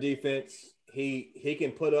better defense. He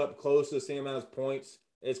can put up close to the same amount of points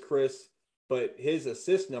as Chris, but his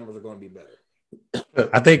assist numbers are going to be better.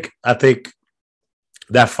 I think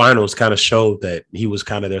that finals kind of showed that he was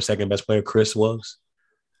kind of their second best player. Chris was.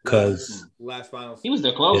 because last finals. He was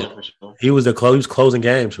their closer for sure. He was closing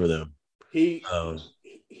games for them. He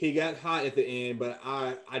got hot at the end, but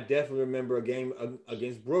I definitely remember a game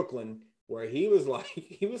against Brooklyn where he was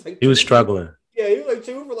struggling. Yeah, he was like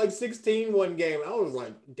 2 for like 16 one game. I was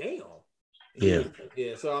like, damn. Yeah.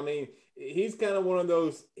 So I mean, he's kind of one of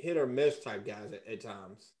those hit or miss type guys at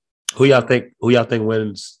times. Who y'all think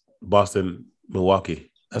wins Boston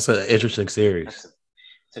Milwaukee? That's an interesting series.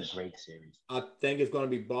 It's a great series. I think it's going to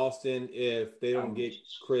be Boston if they don't get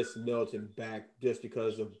Chris Middleton back just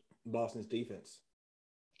because of Boston's defense.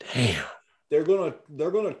 Damn. They're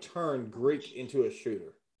gonna turn Greek into a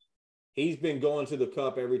shooter. He's been going to the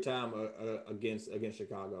cup every time against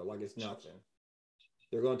Chicago like it's nothing.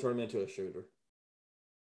 They're going to turn him into a shooter.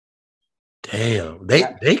 Damn, they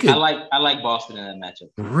could. I like Boston in that matchup.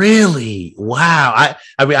 Really? Wow.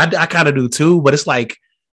 I kind of do too, but it's like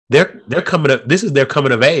they're coming up. This is their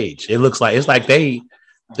coming of age. It looks like it's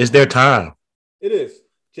their time. It is.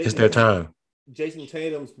 It's their time. Jason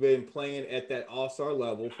Tatum's been playing at that all-star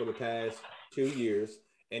level for the past 2 years,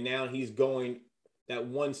 and now he's going that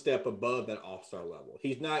one step above that all-star level.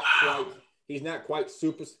 He's not quite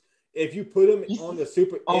super. If you put him on the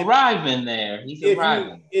super, arriving there, he's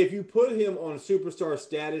arriving. If you put him on superstar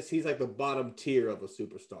status, he's like the bottom tier of a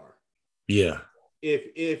superstar. Yeah.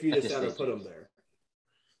 If you decide to put him there.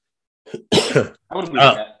 I would agree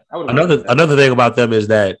with that. Another thing about them is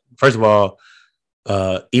that, first of all,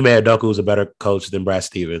 Ime Udoka is a better coach than Brad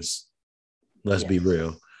Stevens. Let's be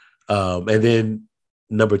real. And then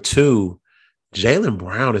number 2, Jaylen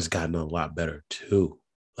Brown has gotten a lot better too.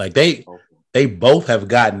 Like they both have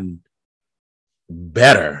gotten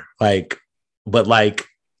better, but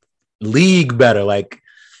league better. Like,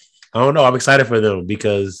 I don't know. I'm excited for them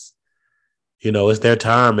because, it's their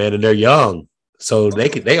time, man, and they're young. So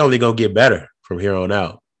they only gonna get better from here on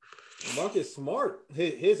out. Marcus Smart,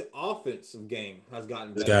 his offensive game has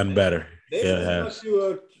gotten better. It's gotten better. They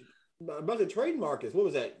about to trade Marcus. What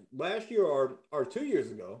was that, last year or 2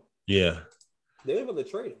 years ago? Yeah. They were able to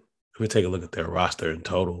trade him. Let me take a look at their roster in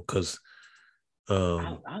total because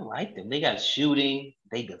I like them. They got shooting.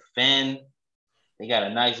 They defend. They got a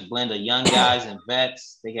nice blend of young guys and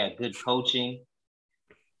vets. They got good coaching.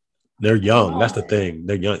 They're young. That's the thing.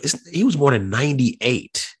 They're young. He was born in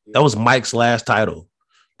 98. That was Mike's last title.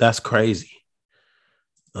 That's crazy.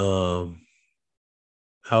 How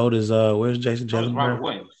old is where's Jason Jaylen Robert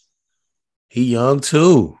Williams. He young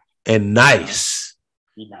too and nice.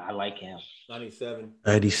 I like him. 97.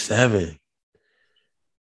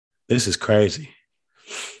 This is crazy.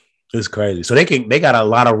 It's crazy. So they got a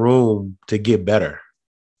lot of room to get better.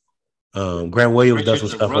 Grant Williams does some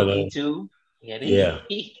stuff for them too. Yeah.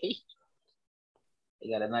 They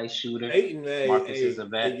got a nice shooter. Peyton, Marcus is a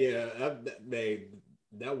vet. Yeah,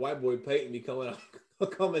 that white boy Peyton be coming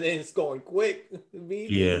in scoring quick.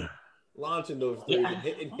 Launching those threes and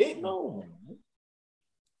hitting.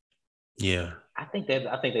 Yeah. I think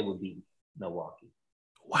they would beat Milwaukee.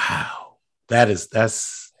 Wow.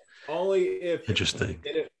 That's only if interesting.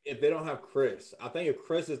 If they don't have Chris. I think if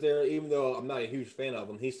Chris is there, even though I'm not a huge fan of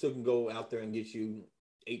him, he still can go out there and get you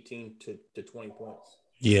 18 to 20 points.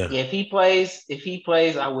 Yeah. If he plays,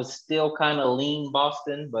 I would still kind of lean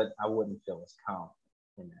Boston, but I wouldn't feel as confident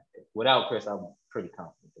in that pick. Without Chris, I'm pretty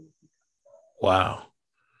confident. Wow.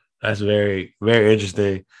 That's very, very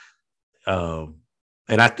interesting. And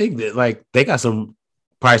I think that they got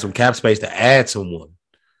probably some cap space to add someone.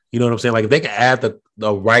 You know what I'm saying? Like if they can add the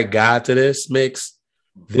right guy to this mix,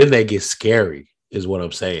 then they get scary, is what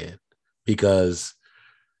I'm saying. Because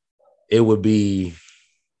it would be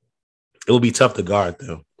tough to guard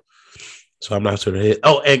them. So I'm not sure to hit.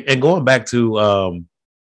 Oh, and going back to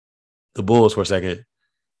the Bulls for a second,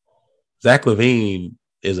 Zach LaVine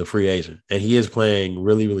is a free agent, and he is playing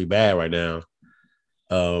really, really bad right now.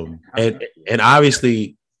 And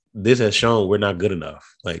obviously this has shown we're not good enough,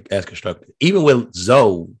 as constructed. Even with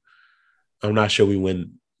Zoe, I'm not sure we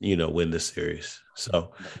win this series.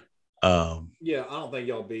 So I don't think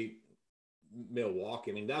y'all beat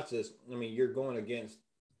Milwaukee. I mean, you're going against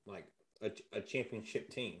a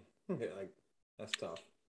championship team. That's tough.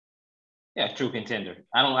 Yeah, true contender.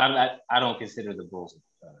 I don't consider the Bulls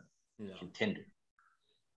a contender.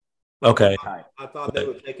 Okay. I thought they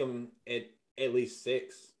would take them at least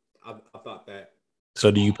 6. I thought that. So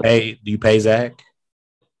do you pay Zach?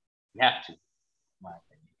 You have to. My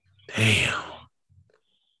opinion. Damn.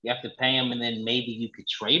 You have to pay him, and then maybe you could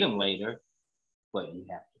trade him later, but you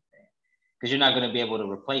have to pay him because you're not going to be able to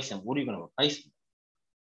replace him. What are you going to replace him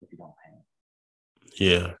if you don't pay him?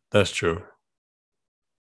 Yeah, that's true.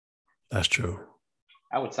 That's true.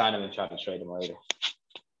 I would sign him and try to trade him later.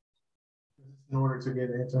 in order to get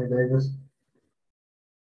Anthony Davis.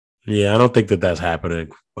 Yeah, I don't think that's happening.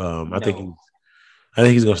 I think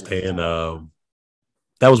he's gonna stay in.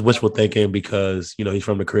 That was wishful thinking because he's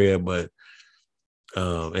from the crib, but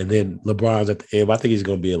and then LeBron's at the end. But I think he's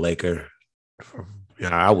gonna be a Laker.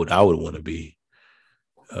 Yeah, I would want to be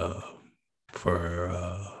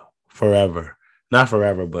for forever, not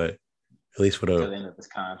forever, but at least for until the end of his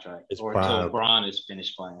contract or until LeBron is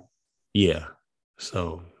finished playing. Yeah.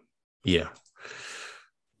 So, yeah.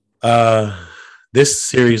 This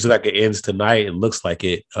series like it ends tonight. It looks like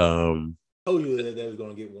it. Told you that they was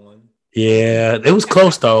gonna get one. Yeah, it was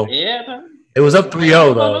close though. Yeah, it was up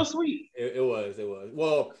 3-0 though. It was.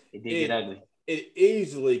 Well, it did get ugly. It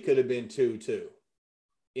easily could have been 2-2.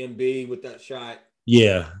 Embiid with that shot.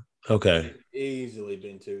 Yeah. Okay. Easily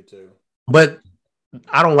been 2-2. But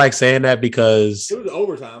I don't like saying that because it was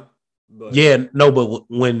overtime. But yeah, no, but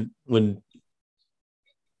when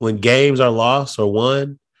games are lost or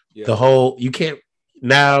won, the whole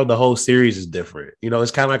series is different.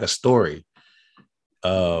 It's kind of like a story.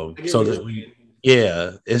 It's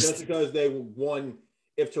just because they won.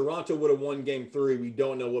 If Toronto would have won Game 3, we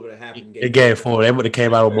don't know what would have happened in Game 4. They would have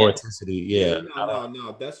came out with more intensity. Yeah,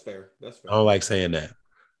 no, that's fair. That's fair. I don't like saying that.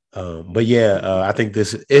 But yeah, I think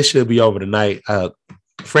it should be over tonight.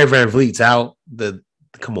 Fred VanVleet's out.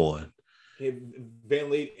 Come on.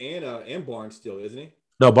 VanVleet and Barnes still, isn't he?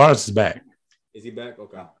 No, Barnes is back. Is he back?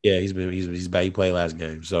 Okay. Yeah, he's back. He played last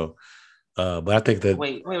game. So, but I think that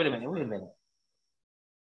wait a minute.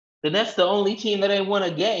 Then that's the only team that ain't won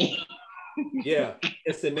a game. Yeah,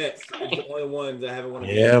 it's the Nets. It's the only ones that haven't won a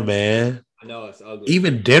game. Yeah, man. I know it's ugly.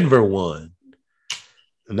 Even Denver won,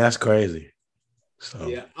 and that's crazy. So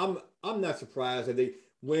yeah, I'm not surprised that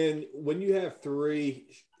when you have 3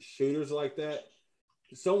 shooters like that,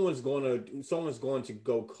 someone's going to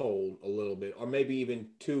go cold a little bit, or maybe even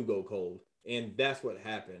 2 go cold, and that's what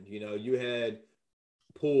happened. You had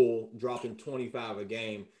Poole dropping 25 a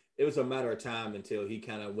game. It was a matter of time until he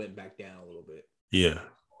kind of went back down a little bit. Yeah,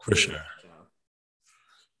 for sure.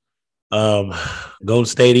 Golden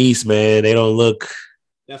State East, man, they don't look.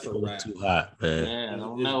 That's a wrap. Too hot, man. Yeah, I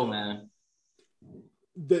don't know, man.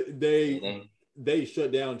 They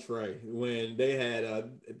shut down Trey when they had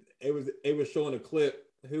it was showing a clip.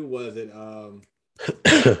 Who was it?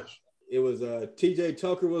 It was TJ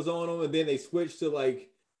Tucker was on them, and then they switched to like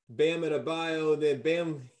Bam Adebayo, and then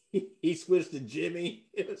Bam he switched to Jimmy.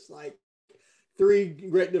 It was like 3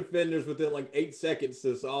 great defenders within like 8 seconds,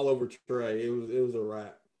 just all over Trey. It was a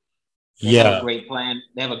wrap. They have a great plan.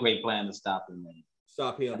 They have a great plan to stop him.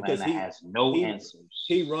 Stop him because he has no answers.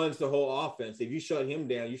 He runs the whole offense. If you shut him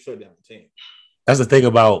down, you shut down the team. That's the thing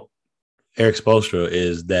about Eric Spoelstra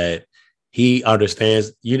is that he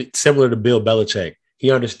understands. Similar to Bill Belichick,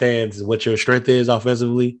 he understands what your strength is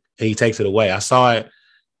offensively, and he takes it away. I saw it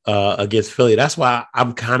against Philly. That's why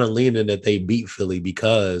I'm kind of leaning that they beat Philly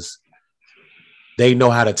because they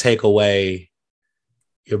know how to take away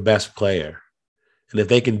your best player. And if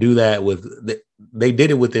they can do that they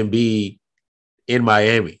did it with Embiid in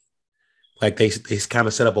Miami. Like they kind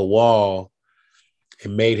of set up a wall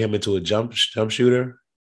and made him into a jump shooter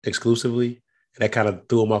exclusively. And that kind of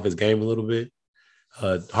threw him off his game a little bit.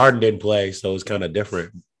 Harden didn't play, so it's kind of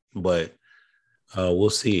different. But we'll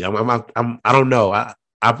see. I don't know.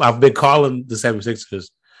 I've been calling the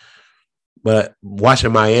 76ers, but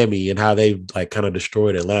watching Miami and how they like kind of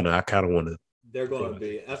destroyed Atlanta, I kind of want to. That's going to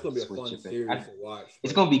be a fun series to watch.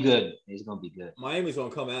 It's going to be good. Miami's going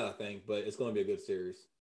to come out, I think, but it's going to be a good series.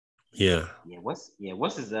 Yeah. What's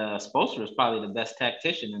his Spoelstra is probably the best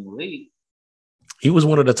tactician in the league. He was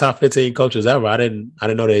one of the top 15 coaches ever. I didn't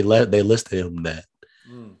know they listed him that.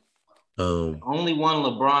 Only one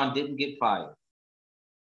LeBron didn't get fired.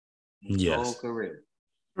 His whole career.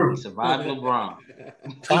 He survived LeBron.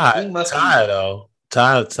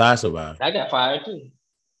 Ty survived. I got fired too.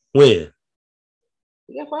 When?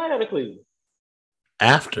 He got fired out of Cleveland.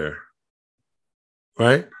 After.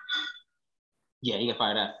 Right? Yeah, he got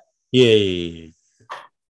fired after. Yeah.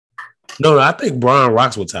 No, I think Bron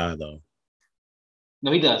rocks with Ty though.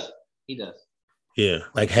 No, he does. Yeah,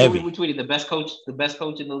 like heavy. We tweeted the best coach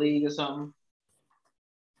in the league or something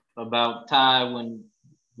about Ty when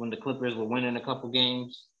the Clippers were winning a couple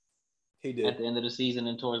games. He did at the end of the season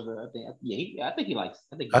and towards the. I think he likes.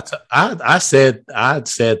 I said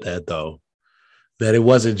that though, that it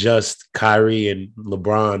wasn't just Kyrie and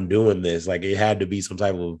LeBron doing this. Like it had to be some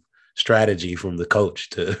type of strategy from the coach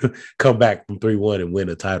to come back from 3-1 and win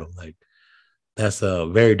a title. Like that's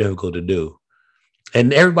very difficult to do.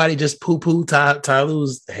 And everybody just poo-poo Ty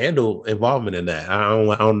Lue's handle involvement in that. I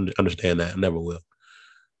don't understand that. I never will.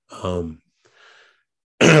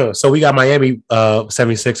 So we got Miami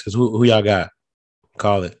 76ers. Who y'all got?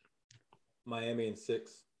 Call it. Miami in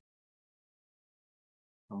 6.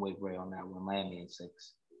 I'm with Ray on that one. Miami in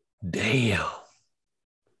 6. Damn.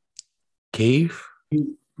 Keith?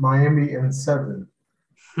 Miami in 7.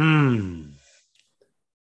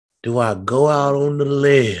 Do I go out on the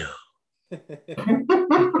limb?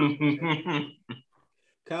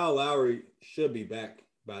 Kyle Lowry should be back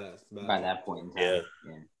by that point in time. Yeah.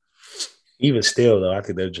 Yeah. Even still, though, I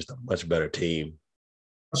think they're just a much better team.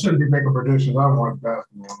 I shouldn't be making predictions. I haven't watched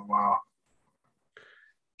basketball in a while.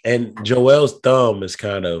 And Joel's thumb is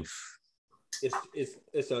kind of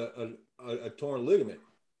it's a torn ligament.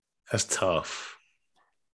 that's tough.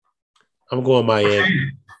 I'm going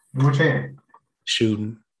Miami. Which hand?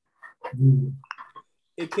 Shooting.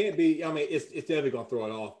 It can't be. I mean, it's definitely gonna throw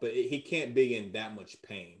it off, but he can't be in that much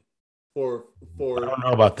pain. For I don't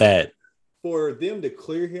know about that. For them to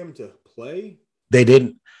clear him to play, They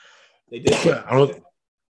didn't. They did. I don't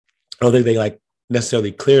think they like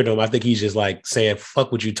necessarily cleared him. I think he's just like saying,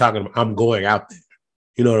 "Fuck what you talking about. I'm going out there."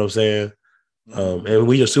 You know what I'm saying? And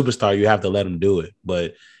when you're a superstar, you have to let him do it.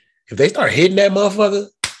 But if they start hitting that motherfucker,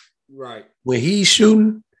 right when he's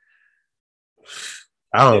shooting,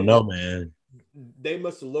 I don't know, man. They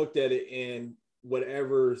must have looked at it in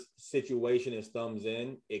whatever situation his thumb's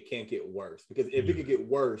in, it can't get worse. Because if it could get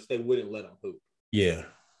worse, they wouldn't let him hoop. Yeah.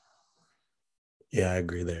 Yeah, I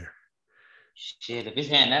agree there. Shit, if his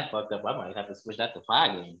hand that fucked up, I might have to switch that to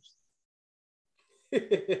 5 games.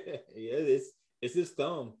 Yeah, it's his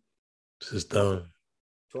thumb. It's his thumb.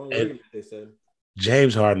 They said.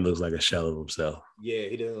 James Harden looks like a shell of himself. Yeah,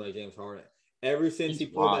 he doesn't like James Harden. Ever since he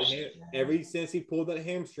pulled that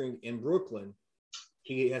hamstring in Brooklyn,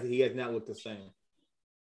 he has not looked the same.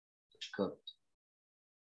 Cooked.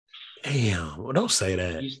 Damn, well, don't say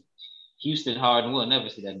that. Houston Harden, we'll never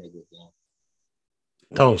see that nigga again.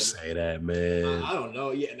 Don't say that, man. I don't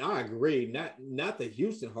know. Yeah, no, I agree. Not the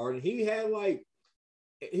Houston Harden. He had like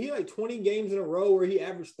 20 games in a row where he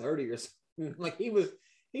averaged 30 or something. Like he was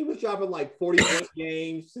dropping like 40-point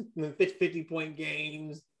games, 50-point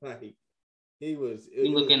games. Like he was. We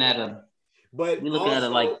looking at him like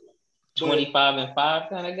 25-5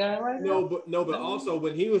 kind of guy right now. But also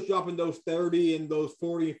when he was dropping those 30 and those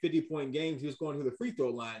 40 and 50-point games, he was going to the free throw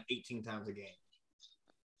line 18 times a game.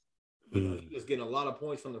 You know, he was getting a lot of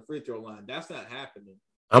points from the free throw line. That's not happening.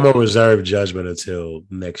 I'm gonna reserve judgment until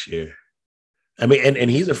next year. I mean,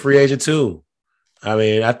 and he's a free agent too. I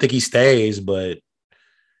mean, I think he stays, but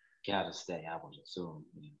gotta stay. I would assume.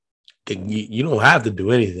 You don't have to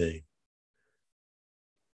do anything.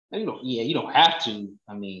 You don't have to.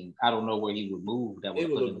 I mean, I don't know where he would move. That would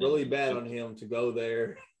look really bad on him to go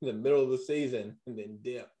there in the middle of the season and then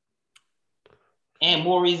dip. And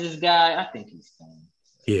Maurice's his guy. I think he's staying.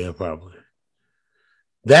 Yeah, probably.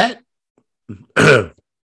 That I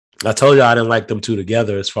told you I didn't like them two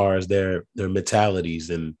together as far as their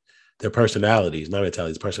mentalities and their personalities, not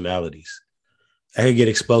mentalities, personalities. I can get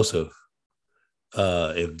explosive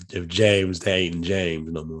if James, they ain't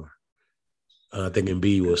James no more. I think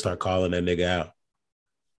Embiid will start calling that nigga out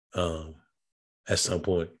at some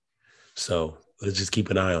point. So let's just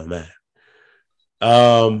keep an eye on that.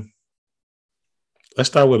 Let's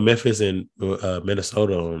start with Memphis and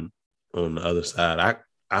Minnesota on the other side.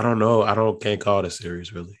 I don't know. Can't call the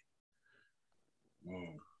series really.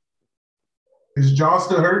 Is Ja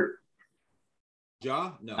still hurt?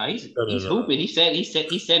 Ja? No. He's hooping. He said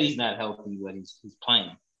he's not healthy, but he's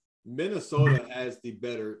playing. Minnesota has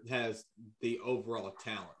the overall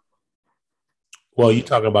talent. Well, you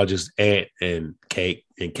talking about just Ant and Cake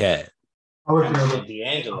and Cat.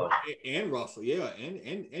 D'Angelo and Russell, yeah,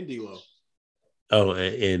 and D'Lo. Oh,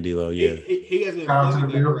 and D'Lo, yeah. He hasn't been playing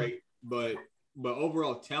that great, but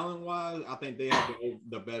overall talent wise, I think they have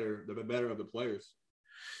the better of the players.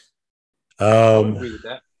 I would agree with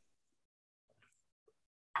that.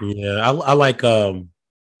 Yeah, I like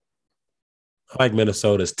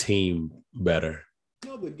Minnesota's team better.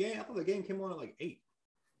 No, I thought the game came on at like 8.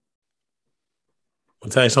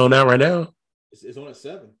 What time it's on now right now? It's on at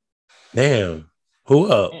 7. Damn.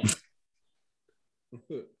 Who up?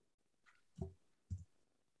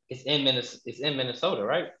 It's in Minnesota,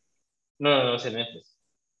 right? No, it's in Memphis.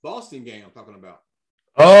 Boston game I'm talking about.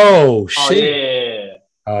 Oh shit. Yeah.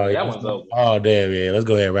 That one's over. Oh damn, yeah. Let's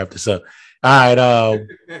go ahead and wrap this up. All right.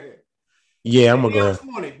 Yeah, I'm gonna go.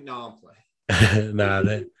 20. No, I'm playing. Nah,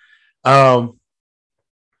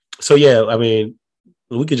 so yeah, I mean,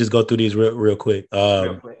 we could just go through these real quick.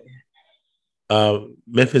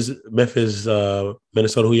 Memphis,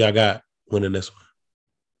 Minnesota, who y'all got winning this one?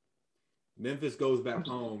 Memphis goes back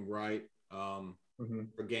home, right?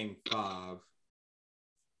 For game 5.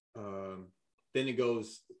 Then it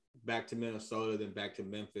goes back to Minnesota, then back to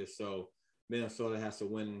Memphis. So Minnesota has to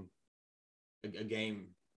win a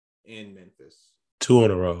game in Memphis. 2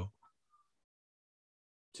 in a row.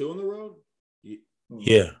 2 on the road?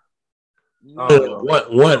 Yeah. No.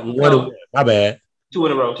 One. My bad. 2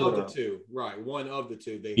 in a row. 2 of the 2. Right. One of the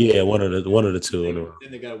 2. One of the 2 in a row.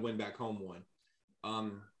 Then they got to win back home one.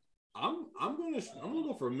 I'm gonna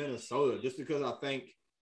go for Minnesota just because I think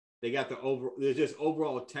they got there's just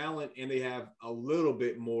overall talent and they have a little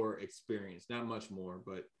bit more experience, not much more,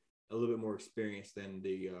 but a little bit more experience than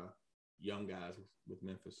the young guys with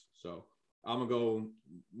Memphis. So I'm gonna go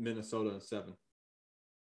Minnesota in 7.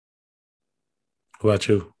 What about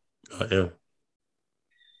you? Yeah.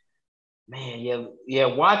 Man, yeah.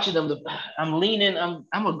 Watching them, I'm leaning. I'm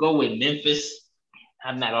gonna go with Memphis.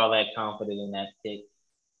 I'm not all that confident in that pick,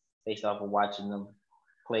 based off of watching them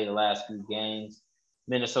play the last few games.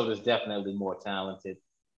 Minnesota's definitely more talented.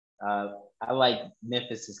 I like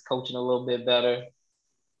Memphis' coaching a little bit better.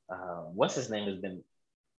 What's his name has been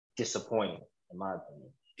disappointing in my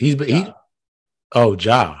opinion.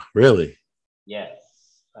 Ja, really? Yes,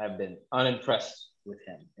 I've been unimpressed with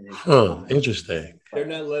him. Interesting. They're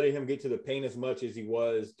not letting him get to the paint as much as he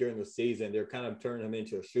was during the season. They're kind of turning him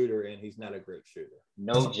into a shooter, and he's not a great shooter.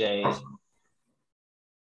 No, Jay.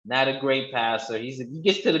 Not a great passer. He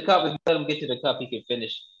gets to the cup. If you let him get to the cup, he can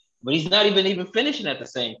finish. But he's not even finishing at the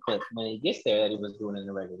same clip when he gets there that he was doing in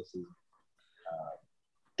the regular season.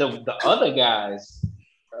 The other guys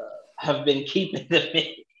have been keeping them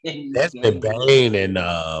in. That's the Bane, and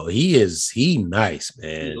he nice,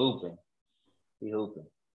 man. He hooping.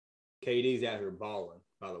 KD's out here balling,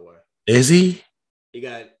 by the way. Is he? He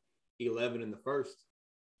got 11 in the first.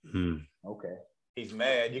 Okay. He's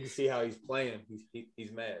mad. You can see how he's playing.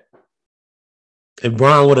 He's mad. If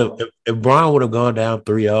Bron would have gone down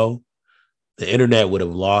 3-0, the internet would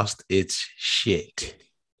have lost its shit.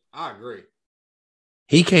 I agree.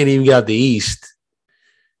 He can't even get out the East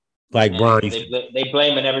like Bron. They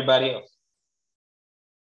blaming everybody else.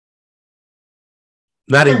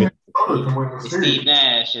 Not even. It's Steve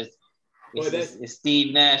Nash. It's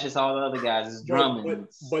Steve Nash. It's all the other guys. It's Drummond.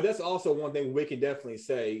 But that's also one thing we can definitely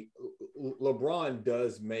say. LeBron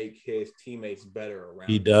does make his teammates better around.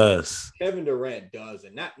 He does. Kevin Durant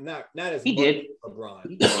doesn't. Not as he much did. as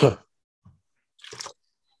LeBron.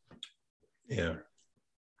 Yeah.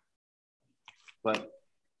 But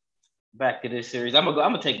back to this series, I'm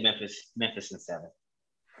gonna take Memphis in 7.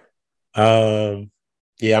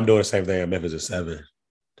 Yeah, I'm doing the same thing. Memphis is 7.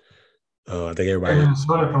 I think everybody.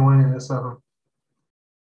 Minnesota can win at 7.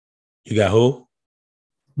 You got who?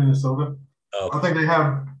 Minnesota. Okay. I think they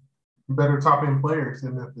have better top end players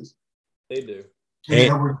than Memphis. They do. And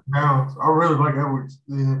Edwards Bounds. I really like Edwards.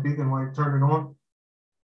 If he can turn it on.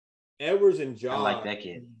 Edwards and Ja. I like that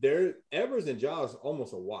kid. Edwards and Ja is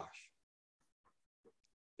almost a wash.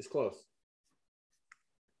 It's close.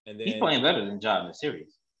 And then he's playing better than Ja in the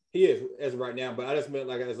series. He is as of right now, but I just meant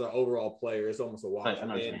as an overall player, it's almost a wash.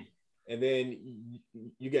 And then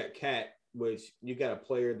you got Cat, which you got a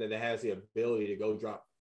player that has the ability to go drop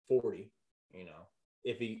 40.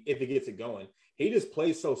 If he gets it going, he just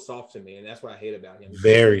plays so soft to me, and that's what I hate about him.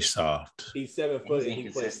 Very soft. He's 7 foot and he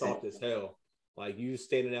plays soft as hell. Like you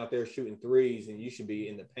standing out there shooting threes, and you should be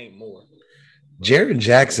in the paint more. Jaren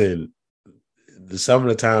Jackson, some of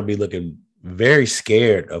the time, be looking very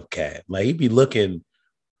scared of Cat. Like he'd be looking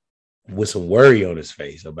with some worry on his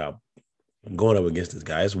face about going up against this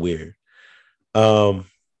guy. It's weird.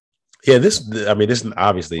 This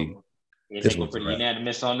obviously. This one's pretty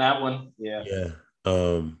unanimous on that one. Yeah.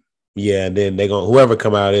 Yeah. And then whoever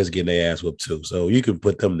come out is getting their ass whooped too. So you can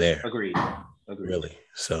put them there. Agreed. Really.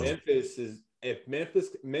 So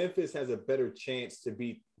Memphis has a better chance to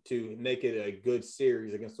make it a good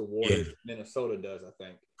series against the Warriors. Yeah. Minnesota does, I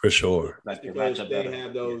think. For sure. That's because they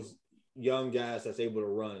have those young guys that's able to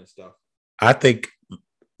run and stuff. I think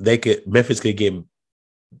Memphis could get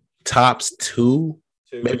tops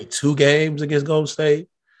maybe 2 games against Golden State.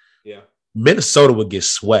 Yeah. Minnesota would get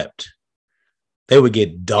swept. They would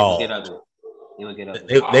get dogged. They would get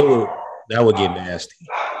ugly. That would get nasty.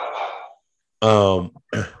 What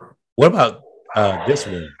about this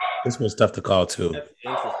one? This one's tough to call too. That's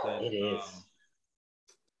interesting. It is.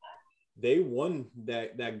 They won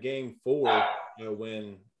that game 4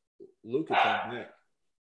 when Luka came back.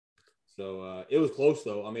 So it was close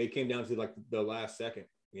though. I mean, it came down to the last second,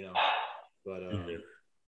 But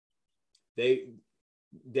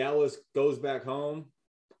Dallas goes back home.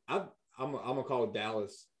 I'm gonna call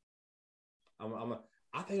Dallas.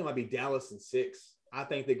 I think it might be Dallas in 6. I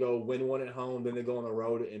think they go win 1 at home, then they go on the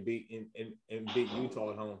road and beat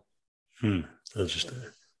Utah at home. Interesting.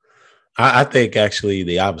 I think actually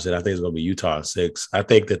the opposite. I think it's going to be Utah in 6. I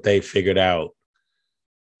think that they figured out.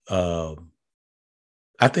 Um,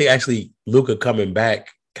 I think actually Luka coming back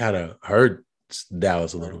kind of hurt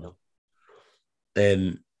Dallas a little,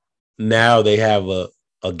 and now they have a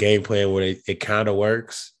game plan where it kind of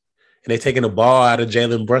works, and they're taking the ball out of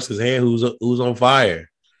Jalen Brunson's hand, who's on fire.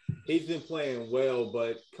 He's been playing well,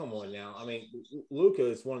 but come on now. I mean, Luka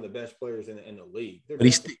is one of the best players in the league. But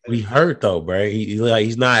he's hurt though, bro.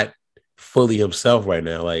 He's not fully himself right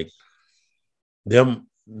now. Like them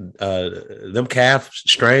calf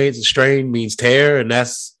strain means tear, and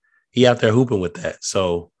that's he out there hooping with that.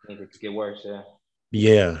 So I think it could get worse, yeah.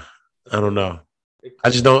 Yeah, I don't know. I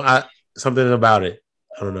just don't. Something about it.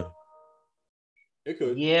 I don't know. It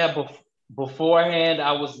could. Yeah, beforehand,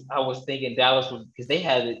 I was thinking Dallas was because they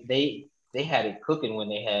had it cooking when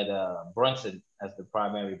they had Brunson as the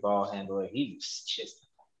primary ball handler. He was just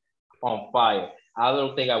on fire. I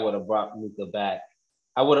don't think I would have brought Luka back.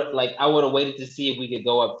 I would have waited to see if we could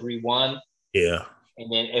go up 3-1. Yeah.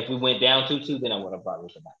 And then if we went down 2-2, then I would have brought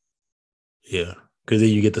Luka back. Yeah, because then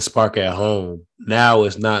you get the spark at home. Now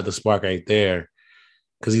it's not the spark right there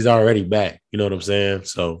because he's already back. You know what I'm saying?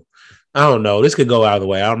 So I don't know. This could go either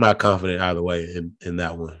way. I'm not confident either way in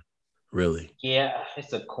that one, really. Yeah,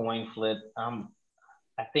 it's a coin flip. I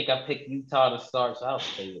think I picked Utah to start, so I'll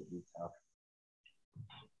stay with Utah.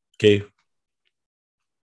 Okay.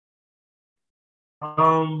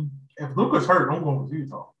 If Luka's hurt, I'm going with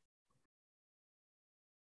Utah.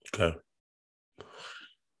 Okay.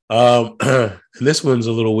 And this one's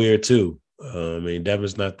a little weird too. I mean,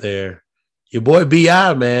 Devin's not there. Your boy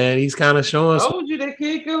Bi, man, he's kind of showing. I told you that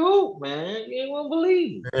kid can hoop, man. You ain't gonna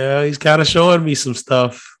believe. Yeah, he's kind of showing me some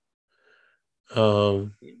stuff.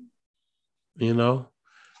 You know,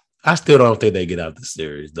 I still don't think they get out the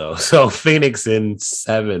series though. So Phoenix in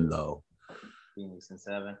 7 though. Phoenix in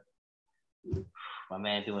 7. My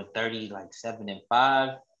man doing 30, like 7 and 5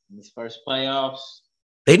 in his first playoffs.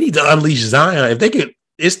 They need to unleash Zion. If they could,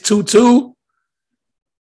 it's 2-2.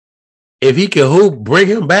 If he can hoop, bring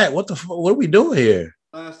him back. What are we doing here?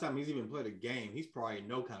 Last time he's even played a game, he's probably in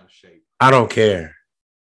no kind of shape. I don't care.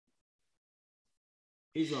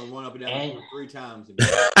 He's going to run up and down 3 times.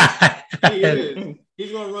 He is.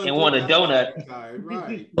 He's going to run and want a donut.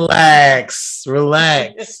 Right. Relax.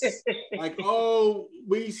 Like, oh,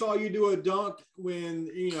 we saw you do a dunk when,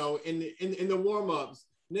 in the warm-ups.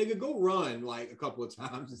 Nigga, go run like a couple of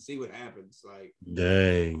times and see what happens. Like,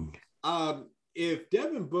 dang. If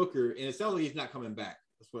Devin Booker, and it sounds like he's not coming back.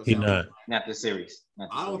 That's what it He's sounds not. like. Not the series.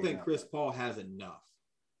 I don't think Chris Paul has enough.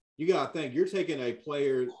 You got to think, you're taking a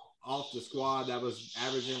player off the squad that was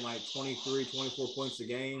averaging like 23, 24 points a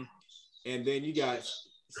game. And then you got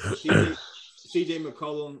CJ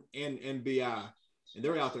McCollum and BI, and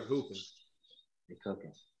they're out there hooping. They're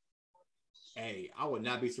cooking. Hey, I would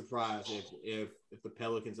not be surprised if the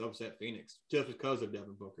Pelicans upset Phoenix just because of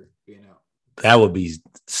Devin Booker being out. That would be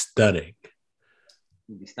stunning.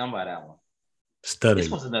 You'd be stunned by that one. Stunning.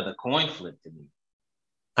 This was another coin flip to me.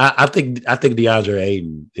 I think DeAndre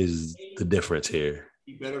Ayton is the difference here.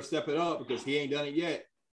 He better step it up because he ain't done it yet.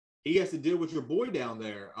 He has to deal with your boy down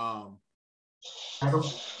there.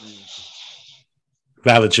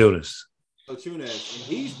 Valanciunas. And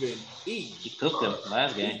he's been eating. He cooked him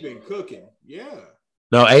last game. He's been cooking. Yeah.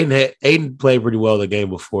 No, Ayton played pretty well the game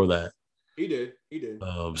before that. He did.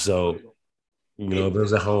 So it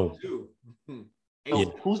was at home. So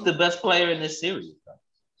who's the best player in this series?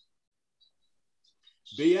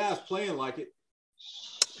 B.I.'s playing like it.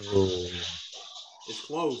 Oh. It's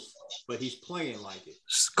close, but he's playing like it.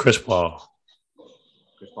 Chris Paul.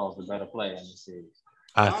 Chris Paul's the better player in the series.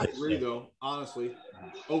 I agree, though. Honestly,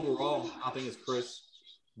 overall, I think it's Chris.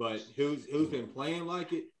 But who's been playing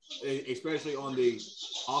like it, especially on the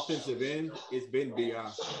offensive end, it's been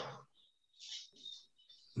B.I.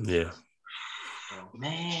 Yeah.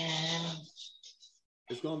 Man.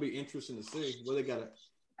 It's going to be interesting to see. Well, they got a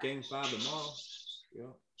game 5 tomorrow.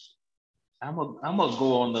 Yeah. I'm gonna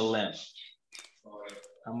go on the limb.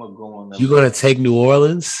 You gonna take New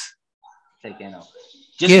Orleans? Take NO.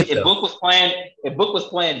 If Book was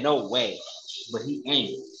playing, no way. But he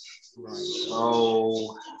ain't. Right.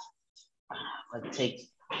 So let's take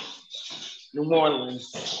New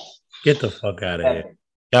Orleans. Get the fuck out of here.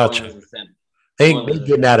 Y'all they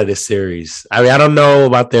getting out of this series. I mean, I don't know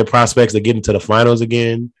about their prospects to get into the finals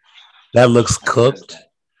again. That looks cooked.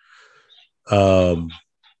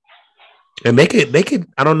 And they could.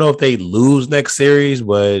 I don't know if they lose next series,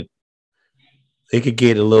 but they could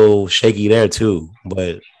get a little shaky there too.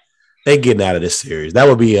 But they getting out of this series. That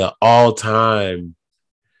would be an all-time.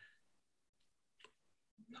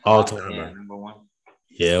 Number one.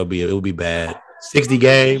 Yeah, it'll be bad. 60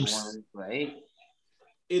 games. Right.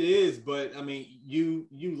 It is, but I mean, you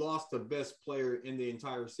lost the best player in the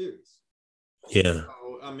entire series. Yeah.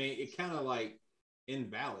 So, I mean, it kind of like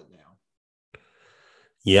invalid now.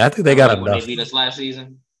 Yeah, I think they got like when enough. they beat us last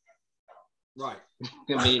season. Right.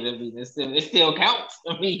 I mean, it still counts.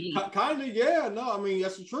 I mean, kind of, yeah. No, I mean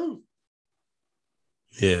that's the truth.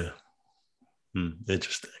 Yeah.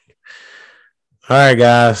 Interesting. All right,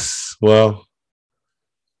 guys. Well,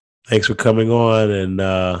 thanks for coming on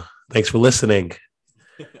and thanks for listening.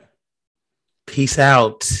 Peace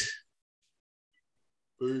out.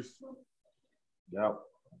 Peace. Yep.